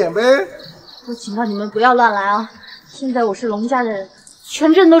赏个脸呗。我请到你们不要乱来啊！现在我是龙家的人，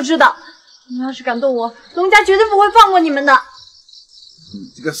全镇都知道。你们要是敢动我，龙家绝对不会放过你们的。你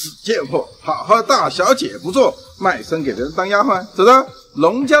这个死贱货，好好大小姐不做，卖身给人当丫鬟，走的。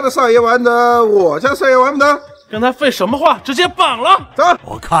龙家的少爷玩的，我家少爷玩不得。跟他废什么话，直接绑了。走，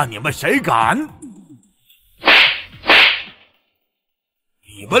我看你们谁敢！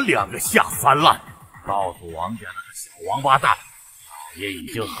你们2个下三滥，告诉王家那个小王八蛋，老爷已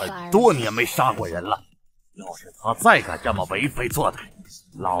经很多年没杀过人了。要是他再敢这么为非作歹，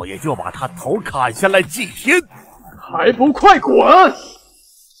老爷就把他头砍下来祭天。还不快滚！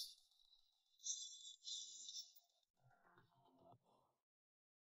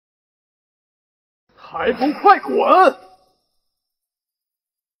还不快滚！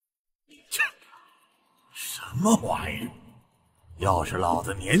什么玩意儿？要是老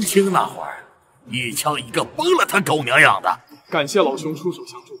子年轻那会儿，一枪一个崩了他狗娘养的！感谢老兄出手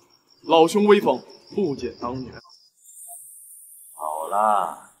相助，老兄威风不减当年。好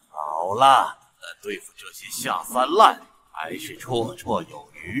了，对付这些下三滥还是绰绰有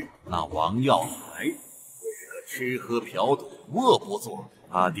余。那王耀才是个吃喝嫖赌恶不作，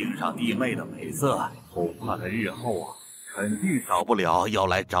他顶上弟妹的美色，恐怕他日后肯定少不了要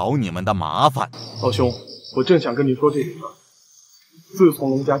来找你们的麻烦。老兄，我正想跟你说这个事儿。自从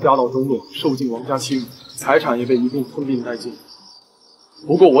龙家家道中落，受尽王家欺辱，财产也被一并吞并殆尽。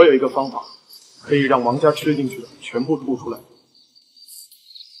不过我有一个方法，可以让王家吃进去的全部吐出来。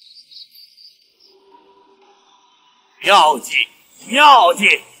妙计，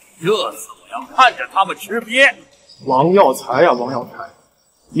这次我要看着他们吃瘪。王耀才啊，王耀才，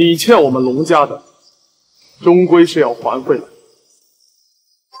你欠我们龙家的，终归是要还回来。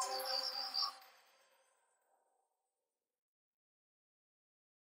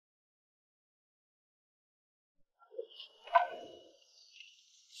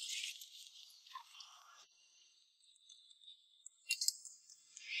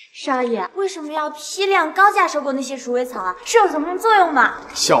少爷，为什么要批量高价收购那些鼠尾草啊？是有什么作用吗？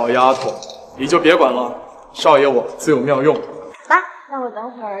小丫头，你就别管了，少爷我自有妙用。好吧，那我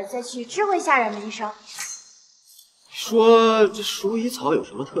等会儿再去知会下人们一声。说这鼠尾草有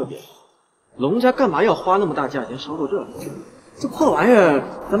什么特别？龙家干嘛要花那么大价钱收购这？这破玩意儿，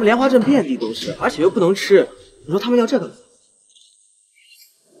咱们莲花镇遍地都是，而且又不能吃。你说他们要这个？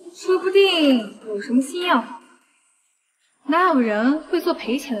说不定有什么新药方，哪有人会做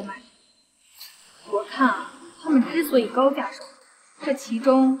赔钱的买卖？我看啊，他们之所以高价收，这其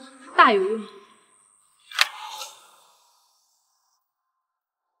中大有用意。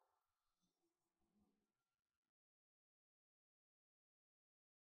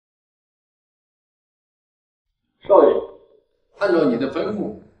少爷，按照你的吩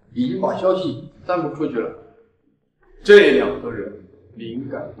咐，已经把消息散布出去了。这两个人敏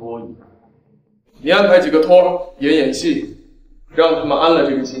感多疑，你安排几个托演戏，让他们安了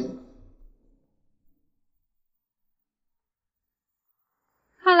这个心。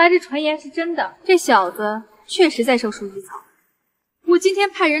看来这传言是真的，这小子确实在收鼠尾草。我今天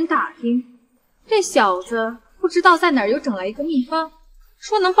派人打听，这小子不知道在哪儿又整来一个秘方，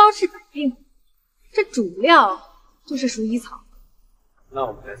说能包治百病，这主料就是鼠尾草。那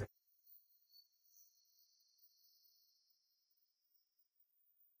我们再讲。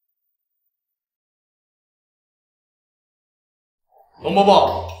龙伯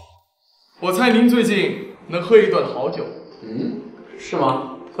伯，我猜您最近能喝一顿好酒。是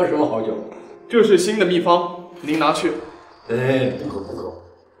吗？喝什么好酒？这是新的秘方，您拿去。哎，不够不够，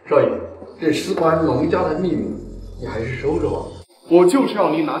少爷，这事关龙家的秘密，你还是收着吧。我就是要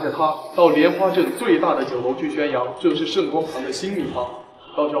您拿着它到莲花镇最大的酒楼去宣扬，这是圣光堂的新秘方，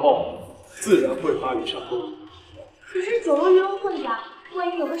到时候自然会发于上公。可是酒楼鱼龙混杂，万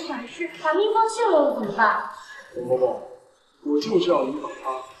一有个闪失，把秘方泄露了怎么办？龙伯伯，我就是要您把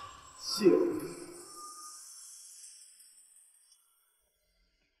它泄露。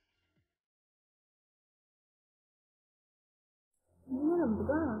你怎么不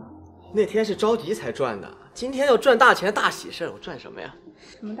赚啊？那天是着急才赚的，今天要赚大钱大喜事，我赚什么呀？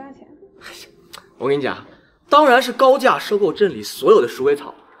什么大钱？我跟你讲，当然是高价收购镇里所有的鼠尾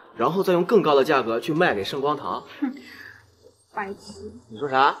草，然后再用更高的价格去卖给圣光堂。哼，白痴！你说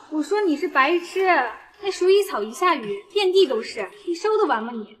啥？我说你是白痴。那鼠尾草一下雨，遍地都是，你收得完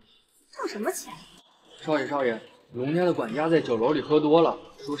吗你？挣什么钱？少爷少爷，龙家的管家在酒楼里喝多了，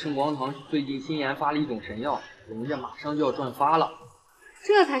说圣光堂最近新研发了一种神药，龙家马上就要赚发了。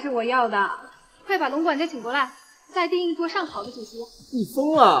这才是我要的，快把龙管家请过来，再订一桌上好的酒席。你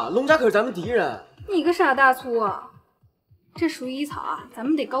疯了，龙家可是咱们敌人。你个傻大粗啊！这鼠尾草啊，咱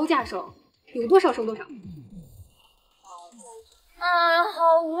们得高价收，有多少收多少。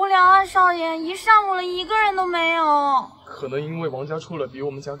好无聊啊，少爷，一上午了，一个人都没有。可能因为王家出了比我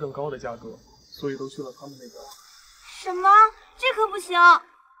们家更高的价格，所以都去了他们那边。什么？这可不行！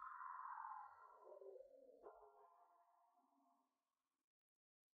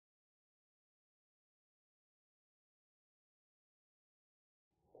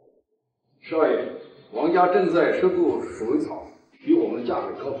少爷，王家正在收购鼠尾草，比我们的价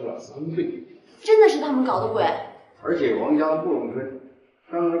格高出了3倍。真的是他们搞的鬼！而且王家慕容春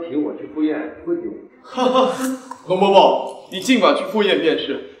刚刚请我去赴宴喝酒。哈哈，龙伯伯，你尽管去赴宴便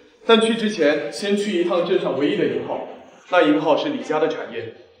是，但去之前先去一趟镇上唯一的银号，那银号是李家的产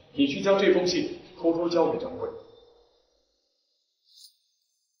业，你去将这封信偷偷交给掌柜。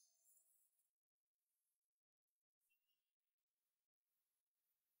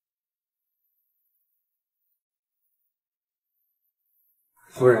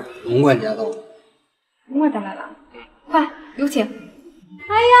夫人，龙管家到了。龙管家来了，快有请。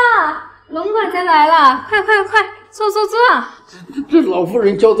哎呀，龙管家来了，快快快，坐坐坐。这老夫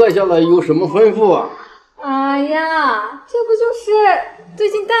人交代下来有什么吩咐啊？哎呀，这不就是最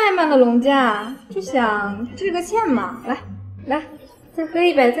近怠慢了龙家，就想致个歉嘛。来来，再喝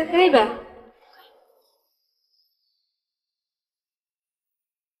一杯，再喝一杯。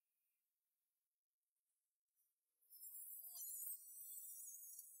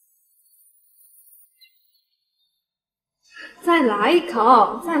再来一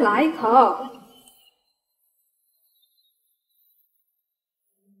口，再来一口。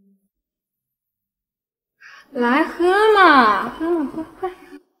来喝嘛，喝嘛，喝快！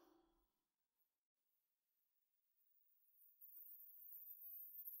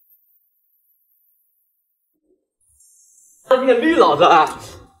你个绿老子啊！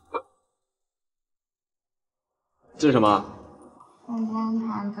这是什么？圣光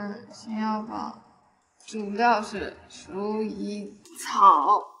堂的新药方，主料是鼠尾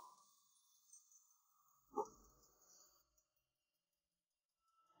草。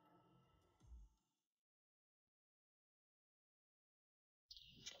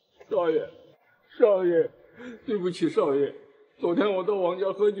少爷，少爷，对不起，少爷，昨天我到王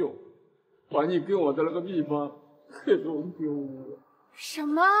家喝酒，把你给我的那个秘方给弄丢了。什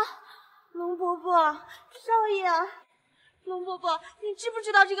么？龙伯伯，少爷，龙伯伯，你知不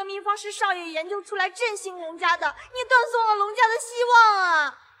知道这个秘方是少爷研究出来振兴龙家的？你断送了龙家的希望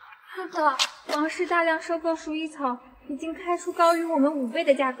啊！是的，王氏大量收购鼠蚁草，已经开出高于我们5倍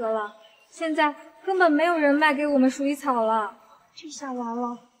的价格了。现在根本没有人卖给我们鼠蚁草了，这下完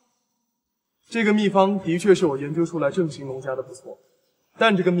了。这个秘方的确是我研究出来振兴龙家的，不错。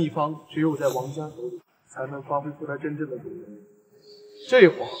但这个秘方只有在王家手里，才能发挥出它真正的作用。这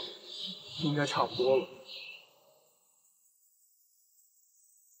会儿应该差不多了。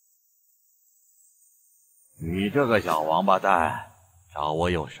你这个小王八蛋，找我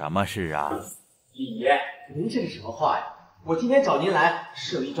有什么事啊？李爷，您这是什么话呀？我今天找您来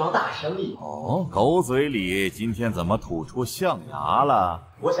是有一桩大生意。哦，狗嘴里今天怎么吐出象牙了？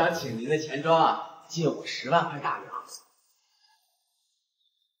我想请您的钱庄啊，借我10万块大洋。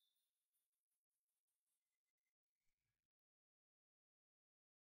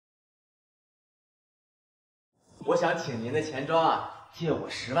我想请您的钱庄啊，借我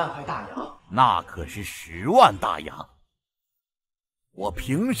10万块大洋。那可是10万大洋，我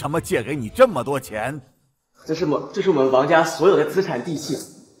凭什么借给你这么多钱？这是我们王家所有的资产地契，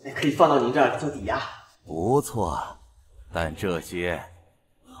可以放到您这儿做抵押。不错，但这些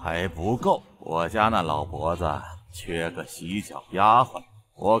还不够。我家那老婆子缺个洗脚丫鬟，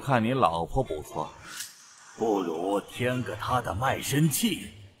我看你老婆不错，不如添个她的卖身契，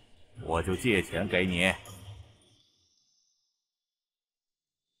我就借钱给你。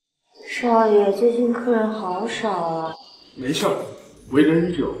少爷，最近客人好少啊。没事儿，为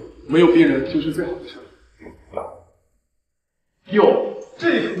人医者，没有病人就是最好的事儿。哟，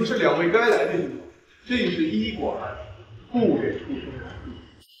这可不是2位该来的地方，这是医馆，不给出生的。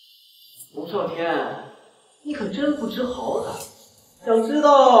龙少天，你可真不知好歹。想知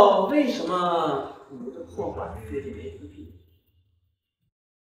道为什么你们这破馆子最近没生意？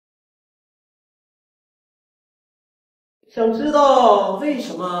想知道为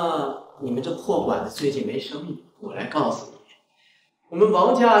什么你们这破馆子最近没生意？我来告诉你，我们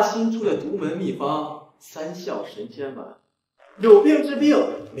王家新出的独门秘方3效神仙丸，有病治病，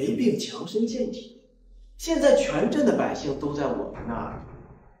没病强身健体。现在全镇的百姓都在我们那儿，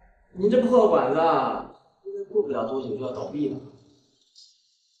您这破馆子应该过不了多久就要倒闭了。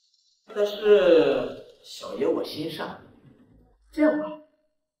但是小爷我心善，这样吧，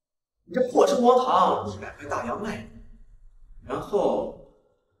你这破城隍堂100块大洋卖，然后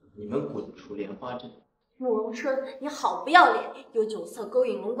你们滚出莲花镇。慕容春，你好不要脸，有酒色勾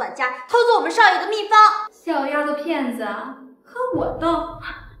引龙管家，偷走我们少爷的秘方。小丫头片子，和我斗，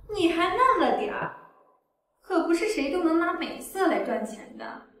你还嫩了点儿，可不是谁都能拿美色来赚钱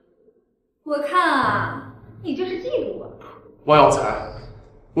的。我看啊，你就是嫉妒我。王耀才，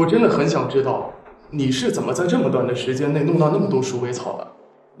我真的很想知道你是怎么在这么短的时间内弄到那么多鼠尾草的。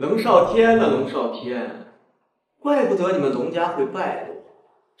龙少天啊，龙少天，怪不得你们龙家会败落，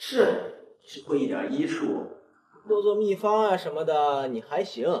是会一点医术，做秘方啊什么的你还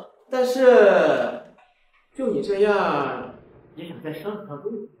行，但是就你这样，也想在商场上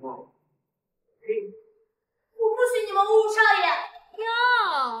动手？我不许你们侮辱少爷！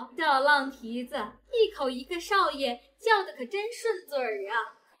哟，小浪蹄子，一口一个少爷，叫的可真顺嘴儿啊！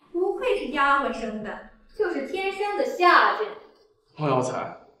不愧是丫鬟生的，就是天生的下贱。王耀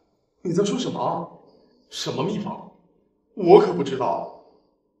才，你在说什么？什么秘方？我可不知道。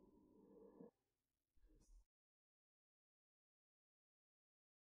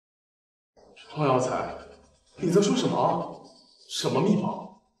王耀才，你在说什么？什么秘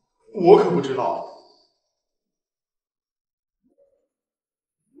方？我可不知道。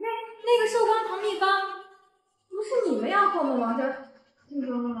那个寿光堂秘方，不是你们要和我们王家竞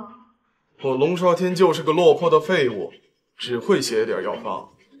争的吗？我龙少天就是个落魄的废物，只会写点药方，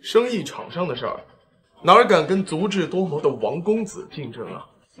生意场上的事儿，哪敢跟足智多谋的王公子竞争啊？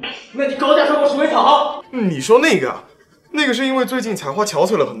那你高价收购鼠尾草？你说那个是因为最近采花憔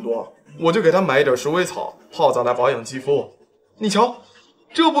悴了很多，我就给他买一点鼠尾草泡澡来保养肌肤。你瞧，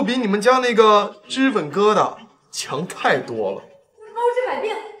这不比你们家那个脂粉疙瘩强太多了。包治百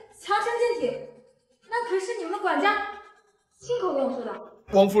病，强身健体，那可是你们管家亲口跟我说的。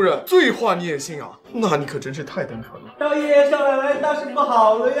王夫人，这话你也信啊？那你可真是太单纯了。少爷，少奶奶大事不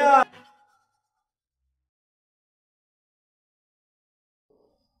好了呀！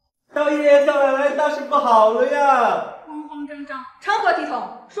少爷，少奶奶大事不好了呀！慌慌张张，成何体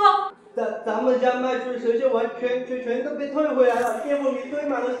统？说。咱们家卖出的蛇蝎丸全都被退回来了，店铺里堆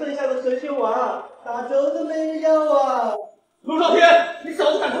满了剩下的蛇蝎丸，打折都没人要啊！龙少天，你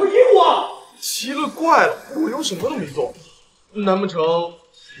小子敢投医我！奇了怪了，我又什么都没做。难不成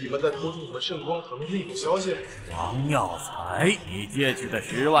你们在偷听我们圣光堂的内部消息？王耀才，你借去的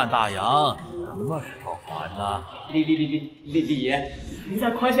10万大洋什么时候还呢？李爷，您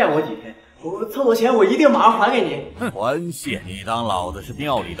再宽限我几天，我凑够钱，我一定马上还给您。哼，宽限？你当老子是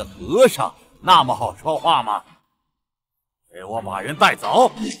庙里的和尚，那么好说话吗？给我把人带走！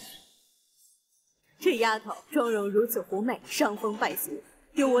这丫头妆容如此妩媚，伤风败俗，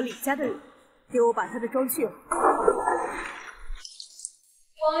丢我李家的人，给我把她的妆去了。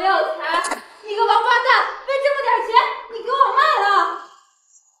王耀才，你个王八蛋，为这么点钱，你给我卖了！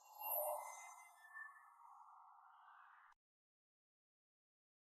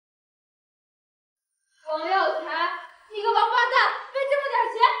王耀才，你个王八蛋，为这么点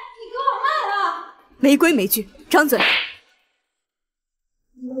钱，你给我卖了！没规没矩，张嘴！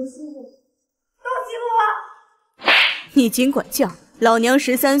你们欺负我，都欺负我！你尽管叫，老娘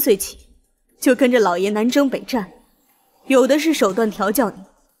13岁起就跟着老爷南征北战，有的是手段调教你。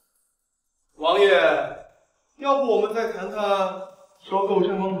王爷，要不我们再谈谈收购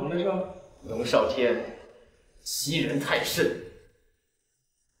圣光堂的事？龙少天，欺人太甚，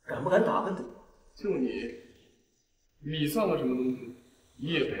敢不敢打个赌？就你算个什么东西？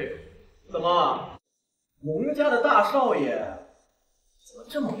你也配？怎么，龙家的大少爷怎么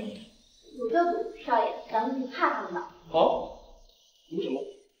这么没礼？赌就赌，少爷，咱们去看他们吧。好，赌什么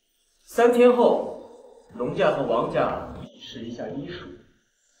？3天后，龙家和王家比试一下医术，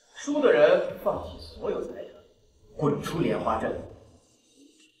输的人放弃所有财产，滚出莲花镇。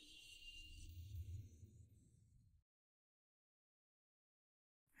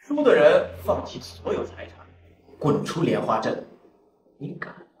输的人放弃所有财产，滚出莲花镇。你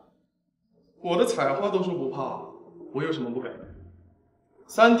敢吗？我的采花都说不怕，我有什么不敢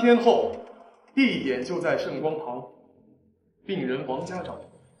？3天后，地点就在圣光堂，病人王家找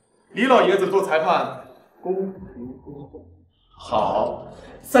李老爷子做裁判，公平公正。好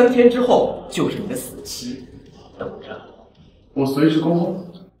，3天之后就是你的死期，等着。我随时恭候。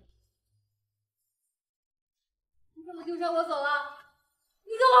你怎么就让我走了？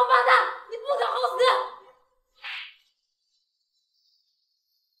你个王八蛋，你不得好死！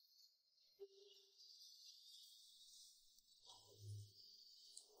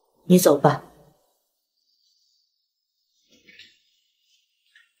你走吧。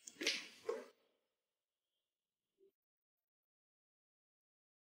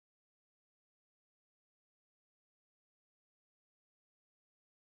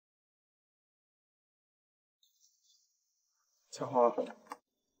夏花，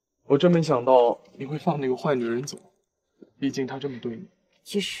我真没想到你会放那个坏女人走，毕竟她这么对你。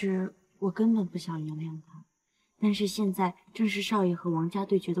其实我根本不想原谅她，但是现在正是少爷和王家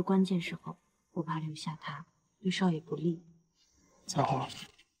对决的关键时候，我怕留下她对少爷不利。夏花，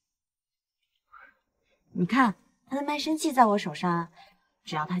你看他的卖身契在我手上啊，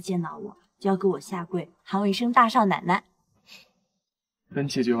只要他见到我，就要给我下跪，喊我一声大少奶奶。等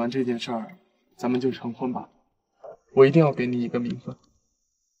解决完这件事儿，咱们就成婚吧。我一定要给你一个名分。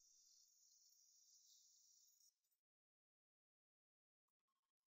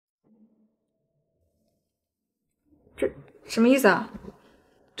这什么意思啊？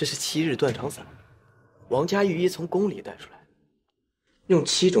这是7日断肠散，王家御医从宫里带出来，用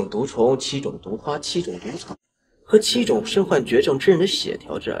7种毒虫、7种毒花、7种毒草和7种身患绝症之人的血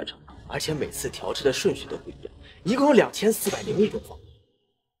调制而成，而且每次调制的顺序都不一样，一共有2401种方。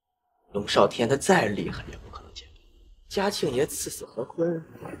龙少天他再厉害也不可能解决，嘉庆爷赐死和婚，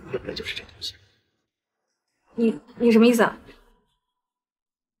用的就是这东西。你什么意思啊？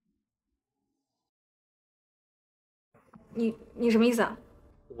你什么意思啊？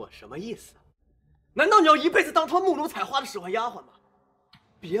我什么意思？难道你要一辈子当他慕容采花的使唤丫鬟吗？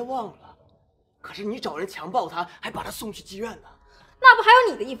别忘了，可是你找人强暴他，还把他送去妓院呢。那不还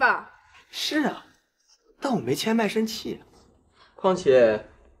有你的一份儿？是啊，但我没签卖身契啊。况且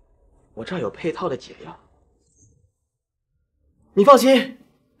我这儿有配套的解药。你放心，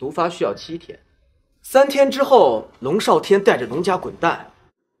毒发需要7天，3天之后，龙少天带着龙家滚蛋，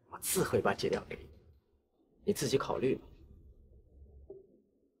我自会把解药给你，你自己考虑吧。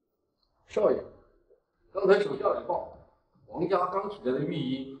少爷，刚才手下来报，王家刚起来的御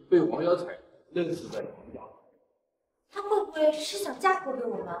医被王耀才认死在王家。他会不会是想嫁祸给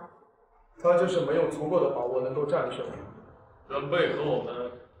我们？他就是没有足够的把握能够战胜，准备和我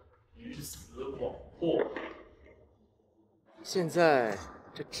们鱼死网破。现在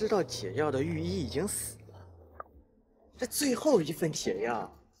这知道解药的御医已经死了，这最后一份解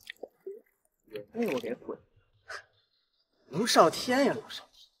药也被我给毁了。龙少天呀，龙少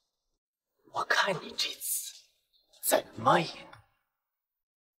天，我看你这次怎么赢！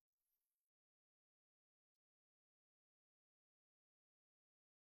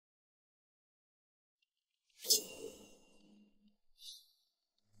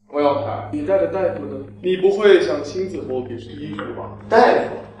王耀才，你带的大夫呢？你不会想亲自给我给医术吧？大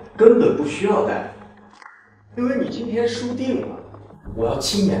夫根本不需要大夫，因为你今天输定了。我要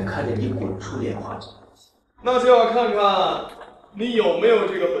亲眼看着你滚出莲花镇。那就要看看你有没有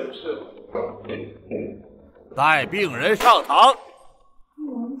这个本事了。带病人上堂。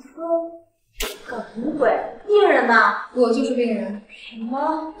农村，搞什么鬼？病人呢？我就是病人。什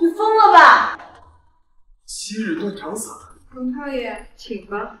么？你疯了吧？昔日断肠散。龙少爷，请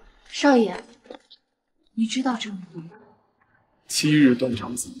吧。少爷，你知道这种毒？昔日断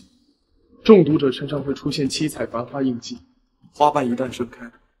肠散，中毒者身上会出现七彩繁花印记，花瓣一旦盛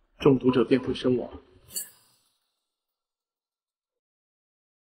开，中毒者便会身亡。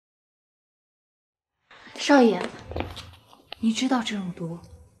少爷，你知道这种毒？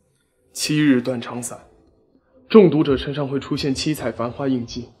昔日断肠散，中毒者身上会出现七彩繁花印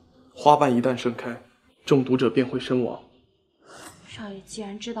记，花瓣一旦盛开，中毒者便会身亡。少爷既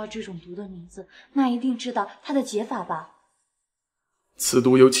然知道这种毒的名字，那一定知道它的解法吧？此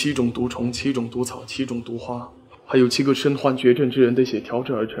毒由7种毒虫、7种毒草、7种毒花，还有7个身患绝症之人的血调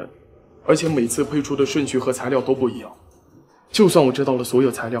制而成，而且每次配出的顺序和材料都不一样。就算我知道了所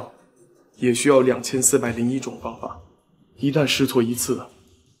有材料，也需要2401种方法。一旦试错一次，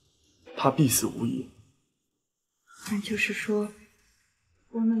他必死无疑。那就是说，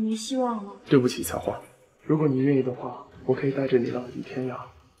我们没希望了。对不起，彩花，如果你愿意的话，我可以带着你到李天涯，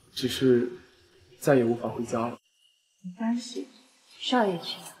只是再也无法回家了。没关系，少爷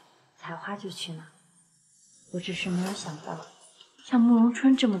去哪，采花就去哪。我只是没有想到，像慕容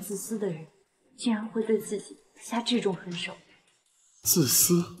春这么自私的人，竟然会对自己下这种狠手。自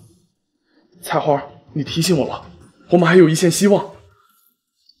私？彩花，你提醒我了，我们还有一线希望。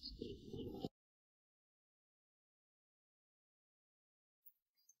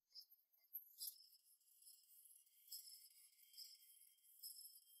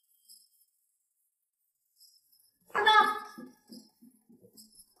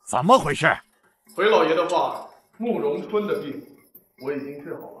怎么回事？回老爷的话，慕容春的病我已经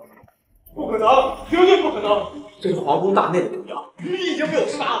治好了。不可能，绝对不可能！这是皇宫大内的毒药。你已经被我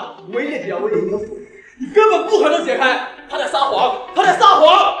杀了，围猎者为你应付，你根本不可能解开。他在撒谎，他在撒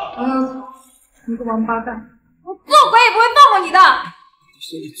谎！你个王八蛋，我做鬼也不会放过你的！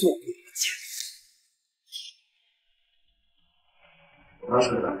所以做鬼的钱。拿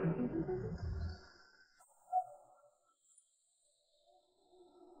水来。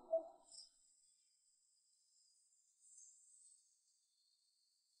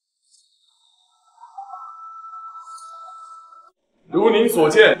如您所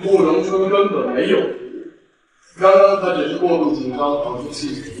见，慕容春根本没有。刚刚他只是过度紧张，导致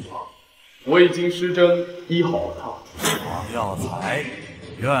气血不畅。我已经施针医好了他。王耀才，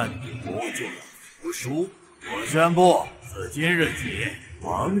愿你不救服输。我宣布，自今日起，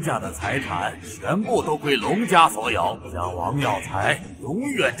王家的财产全部都归龙家所有，将王耀才永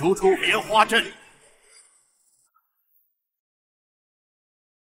远逐出莲花镇。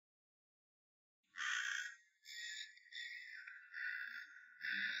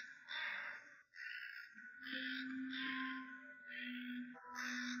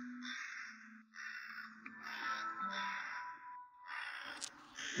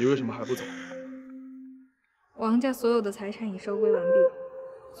你为什么还不走？王家所有的财产已收归完毕。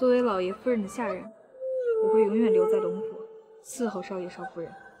作为老爷夫人的下人，我会永远留在龙府，伺候少爷少夫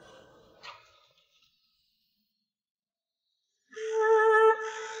人。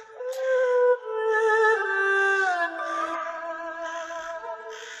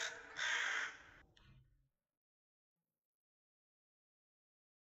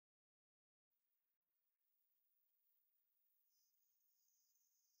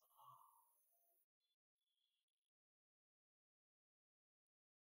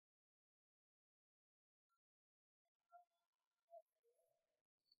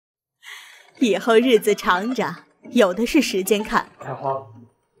以后日子长着，有的是时间看。彩花，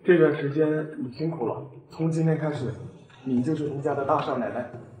这段时间你辛苦了，从今天开始，你就是龙家的大少奶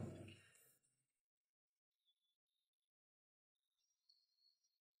奶。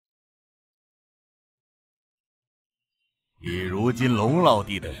以如今龙老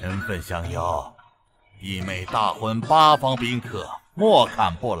弟的身份相邀，弟妹大婚8方宾客，莫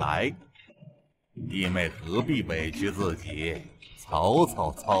看不来。弟妹何必委屈自己，草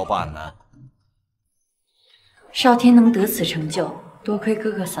草操办呢？少天能得此成就，多亏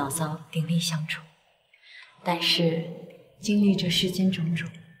哥哥嫂嫂鼎力相助。但是经历这世间种种，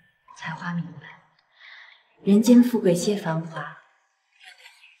才花明白，人间富贵皆繁华，